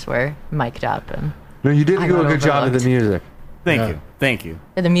guitars were mic'd up, and No, you did I do a got good job with the overlooked. music. Thank you.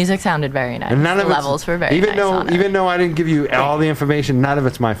 the music sounded very nice. And none of the it's- levels were very even nice though on it. even though I didn't give you all the information, none of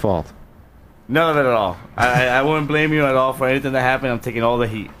it's my fault. None of it at all. I wouldn't blame you at all for anything that happened. I'm taking all the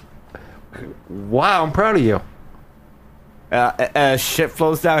heat. Wow, I'm proud of you. Shit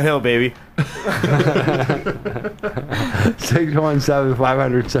flows downhill, baby.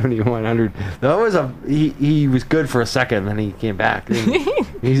 617-500-7100. That was he was good for a second, then he came back.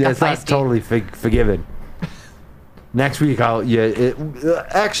 It's not feisty. totally forgiven. Next week,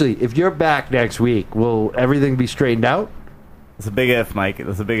 actually, if you're back next week, will everything be straightened out? It's a big if, Mike.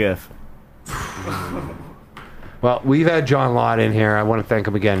 It's a big if. Well, we've had John Lott in here. I want to thank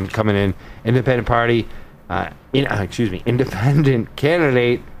him again coming in. Independent party, independent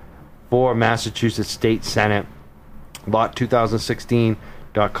candidate for Massachusetts State Senate.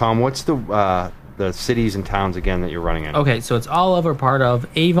 Lott2016.com. What's the cities and towns again that you're running in? Okay, so it's all over part of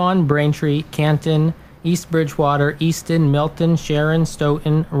Avon, Braintree, Canton, East Bridgewater, Easton, Milton, Sharon,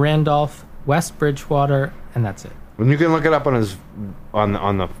 Stoughton, Randolph, West Bridgewater, and that's it. And you can look it up on the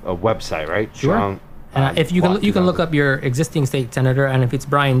website, right? Sure. John, If you can look up your existing state senator, and if it's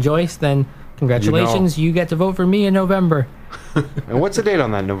Brian Joyce, then congratulations, you get to vote for me in November. And what's the date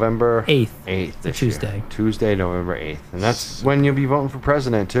on that? November 8th. 8th. This Tuesday. Year. Tuesday, November 8th. And that's when you'll be voting for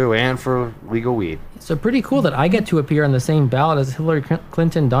president, too, and for legal weed. So pretty cool that I get to appear on the same ballot as Hillary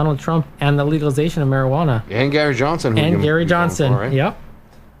Clinton, Donald Trump, and the legalization of marijuana. And Gary Johnson. who And you'll Gary be voting Johnson. for, right? Yep.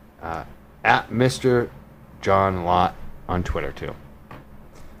 At Mr. John Lott on Twitter, too.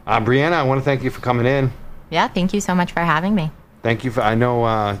 Brianna, I want to thank you for coming in. Yeah, thank you so much for having me. Thank you for. I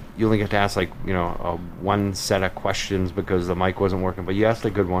know you only get to ask one set of questions because the mic wasn't working, but you asked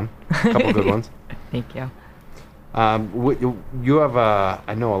a good one, a couple good ones. Thank you. You have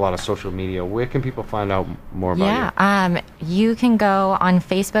I know a lot of social media. Where can people find out more about you? Yeah, you can go on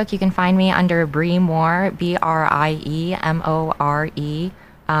Facebook. You can find me under Bree Moore, BRIEMORE.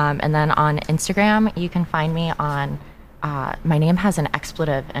 And then on Instagram, you can find me on. My name has an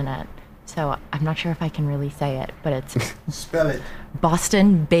expletive in it. So I'm not sure if I can really say it, but it's Spell it.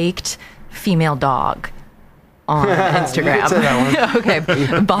 Boston Baked Female Dog on Instagram. You can say that one.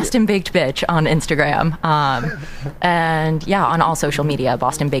 Okay, Boston Baked Bitch on Instagram. And yeah, on all social media,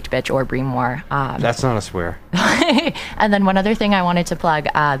 Boston Baked Bitch or Bree Moore. That's not a swear. And then one other thing I wanted to plug,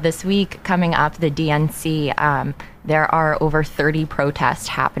 this week coming up, the DNC, there are over 30 protests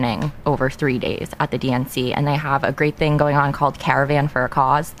happening over 3 days at the DNC, and they have a great thing going on called Caravan for a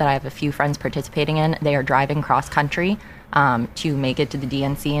Cause that I have a few friends participating in. They are driving cross country to make it to the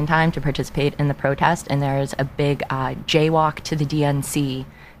DNC in time to participate in the protest, and there's a big jaywalk to the DNC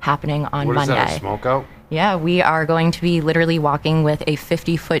happening on What is Monday. that, a smoke out? Yeah, we are going to be literally walking with a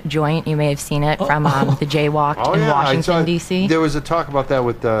 50-foot joint. You may have seen it from the jaywalk in I Washington, saw- D.C. There was a talk about that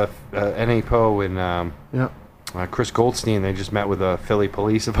with N.A. Poe and Chris Goldstein. They just met with the Philly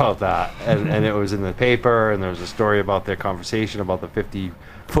police about that, and it was in the paper, and there was a story about their conversation about the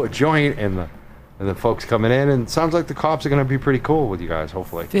 50-foot joint and the folks coming in, and it sounds like the cops are going to be pretty cool with you guys,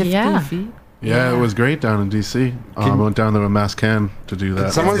 hopefully. 50 Yeah. feet. Yeah, it was great down in D.C. I went down there with Mass Can to do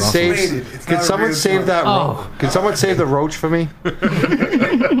that. Someone It was awesome. Can someone save that roach? Can someone save the roach for me?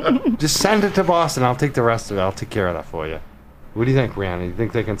 Just send it to Boston. I'll take the rest of it. I'll take care of that for you. What do you think, Rihanna? You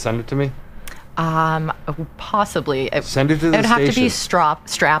think they can send it to me? Possibly. Send it to the It would have to be station.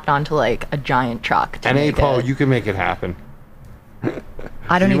 strapped onto like a giant truck. To N.A. make Poe, it. you can make it happen.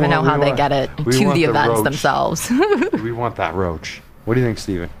 I don't we even know want- how we they want- get it we to want the the events roach. themselves. We want that roach. What do you think,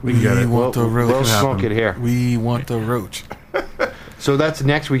 Steven? We can get it. want the roach. We'll smoke it here. We want the roach. So that's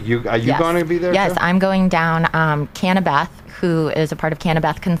next week. Are you Yes. going to be there? Yes, too? I'm going down. Cannabeth, who is a part of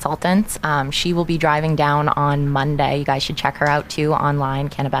Cannabeth Consultants. She will be driving down on Monday. You guys should check her out too online,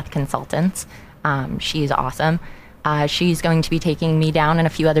 Cannabeth Consultants. She's awesome. She's going to be taking me down and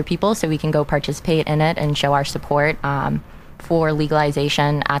a few other people so we can go participate in it and show our support for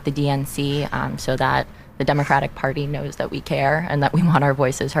legalization at the DNC so that the Democratic Party knows that we care and that we want our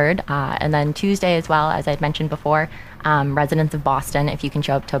voices heard. And then Tuesday as well, as I'd mentioned before, residents of Boston, if you can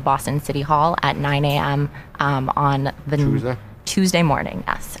show up to Boston City Hall at 9 a.m. On the Tuesday morning,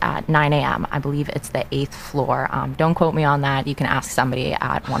 yes, at 9 a.m. I believe it's the 8th floor. Don't quote me on that. You can ask somebody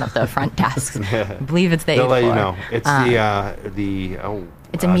at one of the front desks. I believe it's the 8th floor. They'll let you know. It's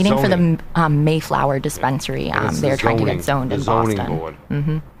it's a meeting zoning. for the Mayflower dispensary. They're trying to get zoned in Boston. Zoning board.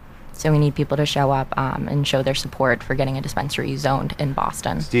 Mm-hmm. So we need people to show up and show their support for getting a dispensary zoned in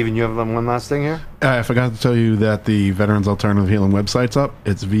Boston. Steven, you have one last thing here? I forgot to tell you that the Veterans Alternative Healing website's up.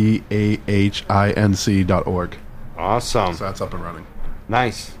 It's vahinc.org. Awesome. So that's up and running.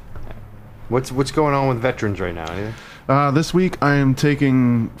 Nice. What's going on with veterans right now? This week I am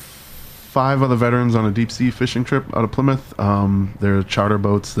taking 5 other veterans on a deep sea fishing trip out of Plymouth. There are charter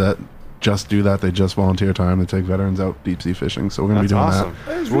boats that just do that. They just volunteer time to take veterans out deep sea fishing. So we're going to be doing awesome.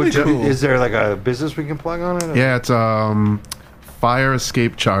 that. That's really cool. Is there like a business we can plug on it? Yeah, it's Fire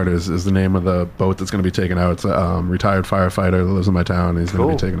Escape Charters is the name of the boat that's going to be taken out. It's a retired firefighter that lives in my town. And he's going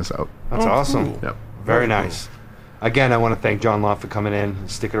to be taking us out. That's awesome. Cool. Yep. Very nice. Again, I want to thank John Lott for coming in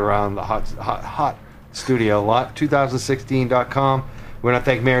and sticking around the hot studio. Lott2016.com. We want to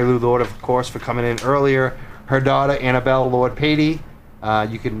thank Mary Lou Lord, of course, for coming in earlier. Her daughter, Annabelle Lord-Patey.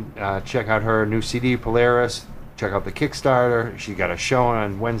 You can check out her new CD, Polaris. Check out the Kickstarter. She got a show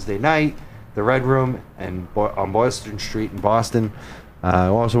on Wednesday night, the Red Room, and on Boylston Street in Boston. I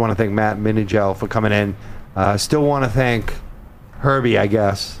also want to thank Matt Minigell for coming in. Still want to thank Herbie, I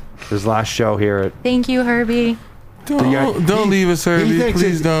guess, his last show here. Thank you, Herbie. Don't leave us, Herbie.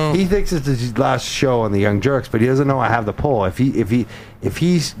 Please don't. He thinks it's his last show on the Young Jerks, but he doesn't know I have the poll. If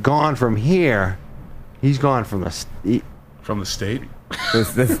he's gone from here, he's gone from the state.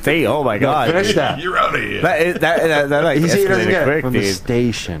 The state. Oh my God! Finish that. You're out of here. That He said he doesn't get it quick, from the dude.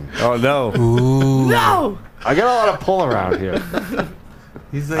 station. Oh no! Ooh. No! I got a lot of pull around here.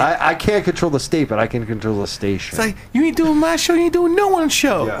 He's like, I can't control the state, but I can control the station. it's like, you ain't doing my show, you ain't doing no one's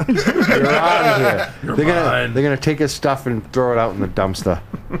show. Yeah. You're out of here. They're gonna take his stuff and throw it out in the dumpster.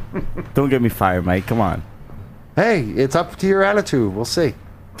 Don't get me fired, Mike. Come on. Hey, it's up to your attitude. We'll see.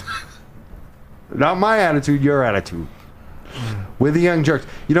 Not my attitude, your attitude. We're the Young Jerks.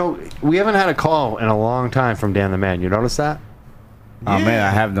 You know, we haven't had a call in a long time from Dan the Man. You notice that? Oh man, I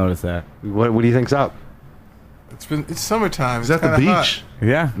have noticed that. What do you think's up? It's summertime. Is that the beach? Hot.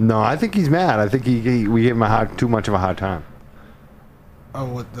 Yeah. No, I think he's mad. I think we gave him too much of a hard time. Oh,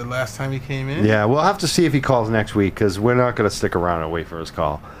 what, the last time he came in? Yeah, we'll have to see if he calls next week because we're not going to stick around and wait for his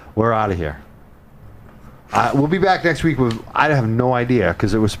call. We're out of here. We'll be back next week with, I have no idea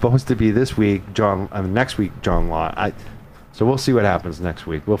because it was supposed to be this week, next week, John Lott. So we'll see what happens next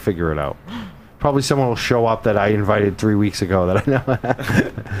week. We'll figure it out. Probably someone will show up that I invited 3 weeks ago that I know.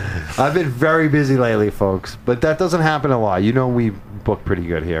 I've been very busy lately, folks, but that doesn't happen a lot. You know, we book pretty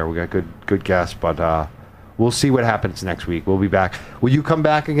good here. We got good guests, but we'll see what happens next week. We'll be back. Will you come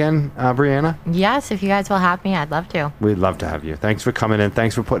back again, Brianna? Yes, if you guys will have me, I'd love to. We'd love to have you. Thanks for coming in.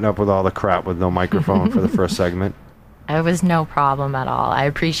 Thanks for putting up with all the crap with no microphone for the first segment. It was no problem at all. I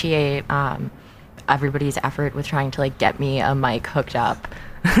appreciate everybody's effort with trying to get me a mic hooked up.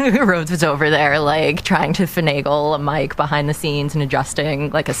 Rhodes was over there trying to finagle a mic behind the scenes and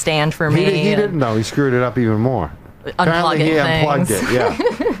adjusting a stand for me. He didn't know. He screwed it up even more. Apparently he unplugged it. Yeah.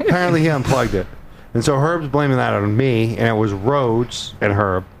 Apparently he unplugged it. And so Herb's blaming that on me, and it was Rhodes and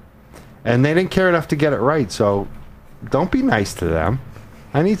Herb. And they didn't care enough to get it right, so don't be nice to them.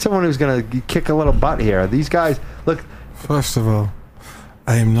 I need someone who's going to kick a little butt here. These guys, look. First of all,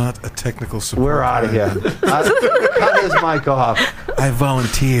 I am not a technical support. We're out of here. Cut his mic off. I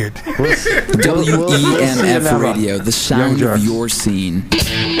volunteered. WEMF Radio, the sound of your scene.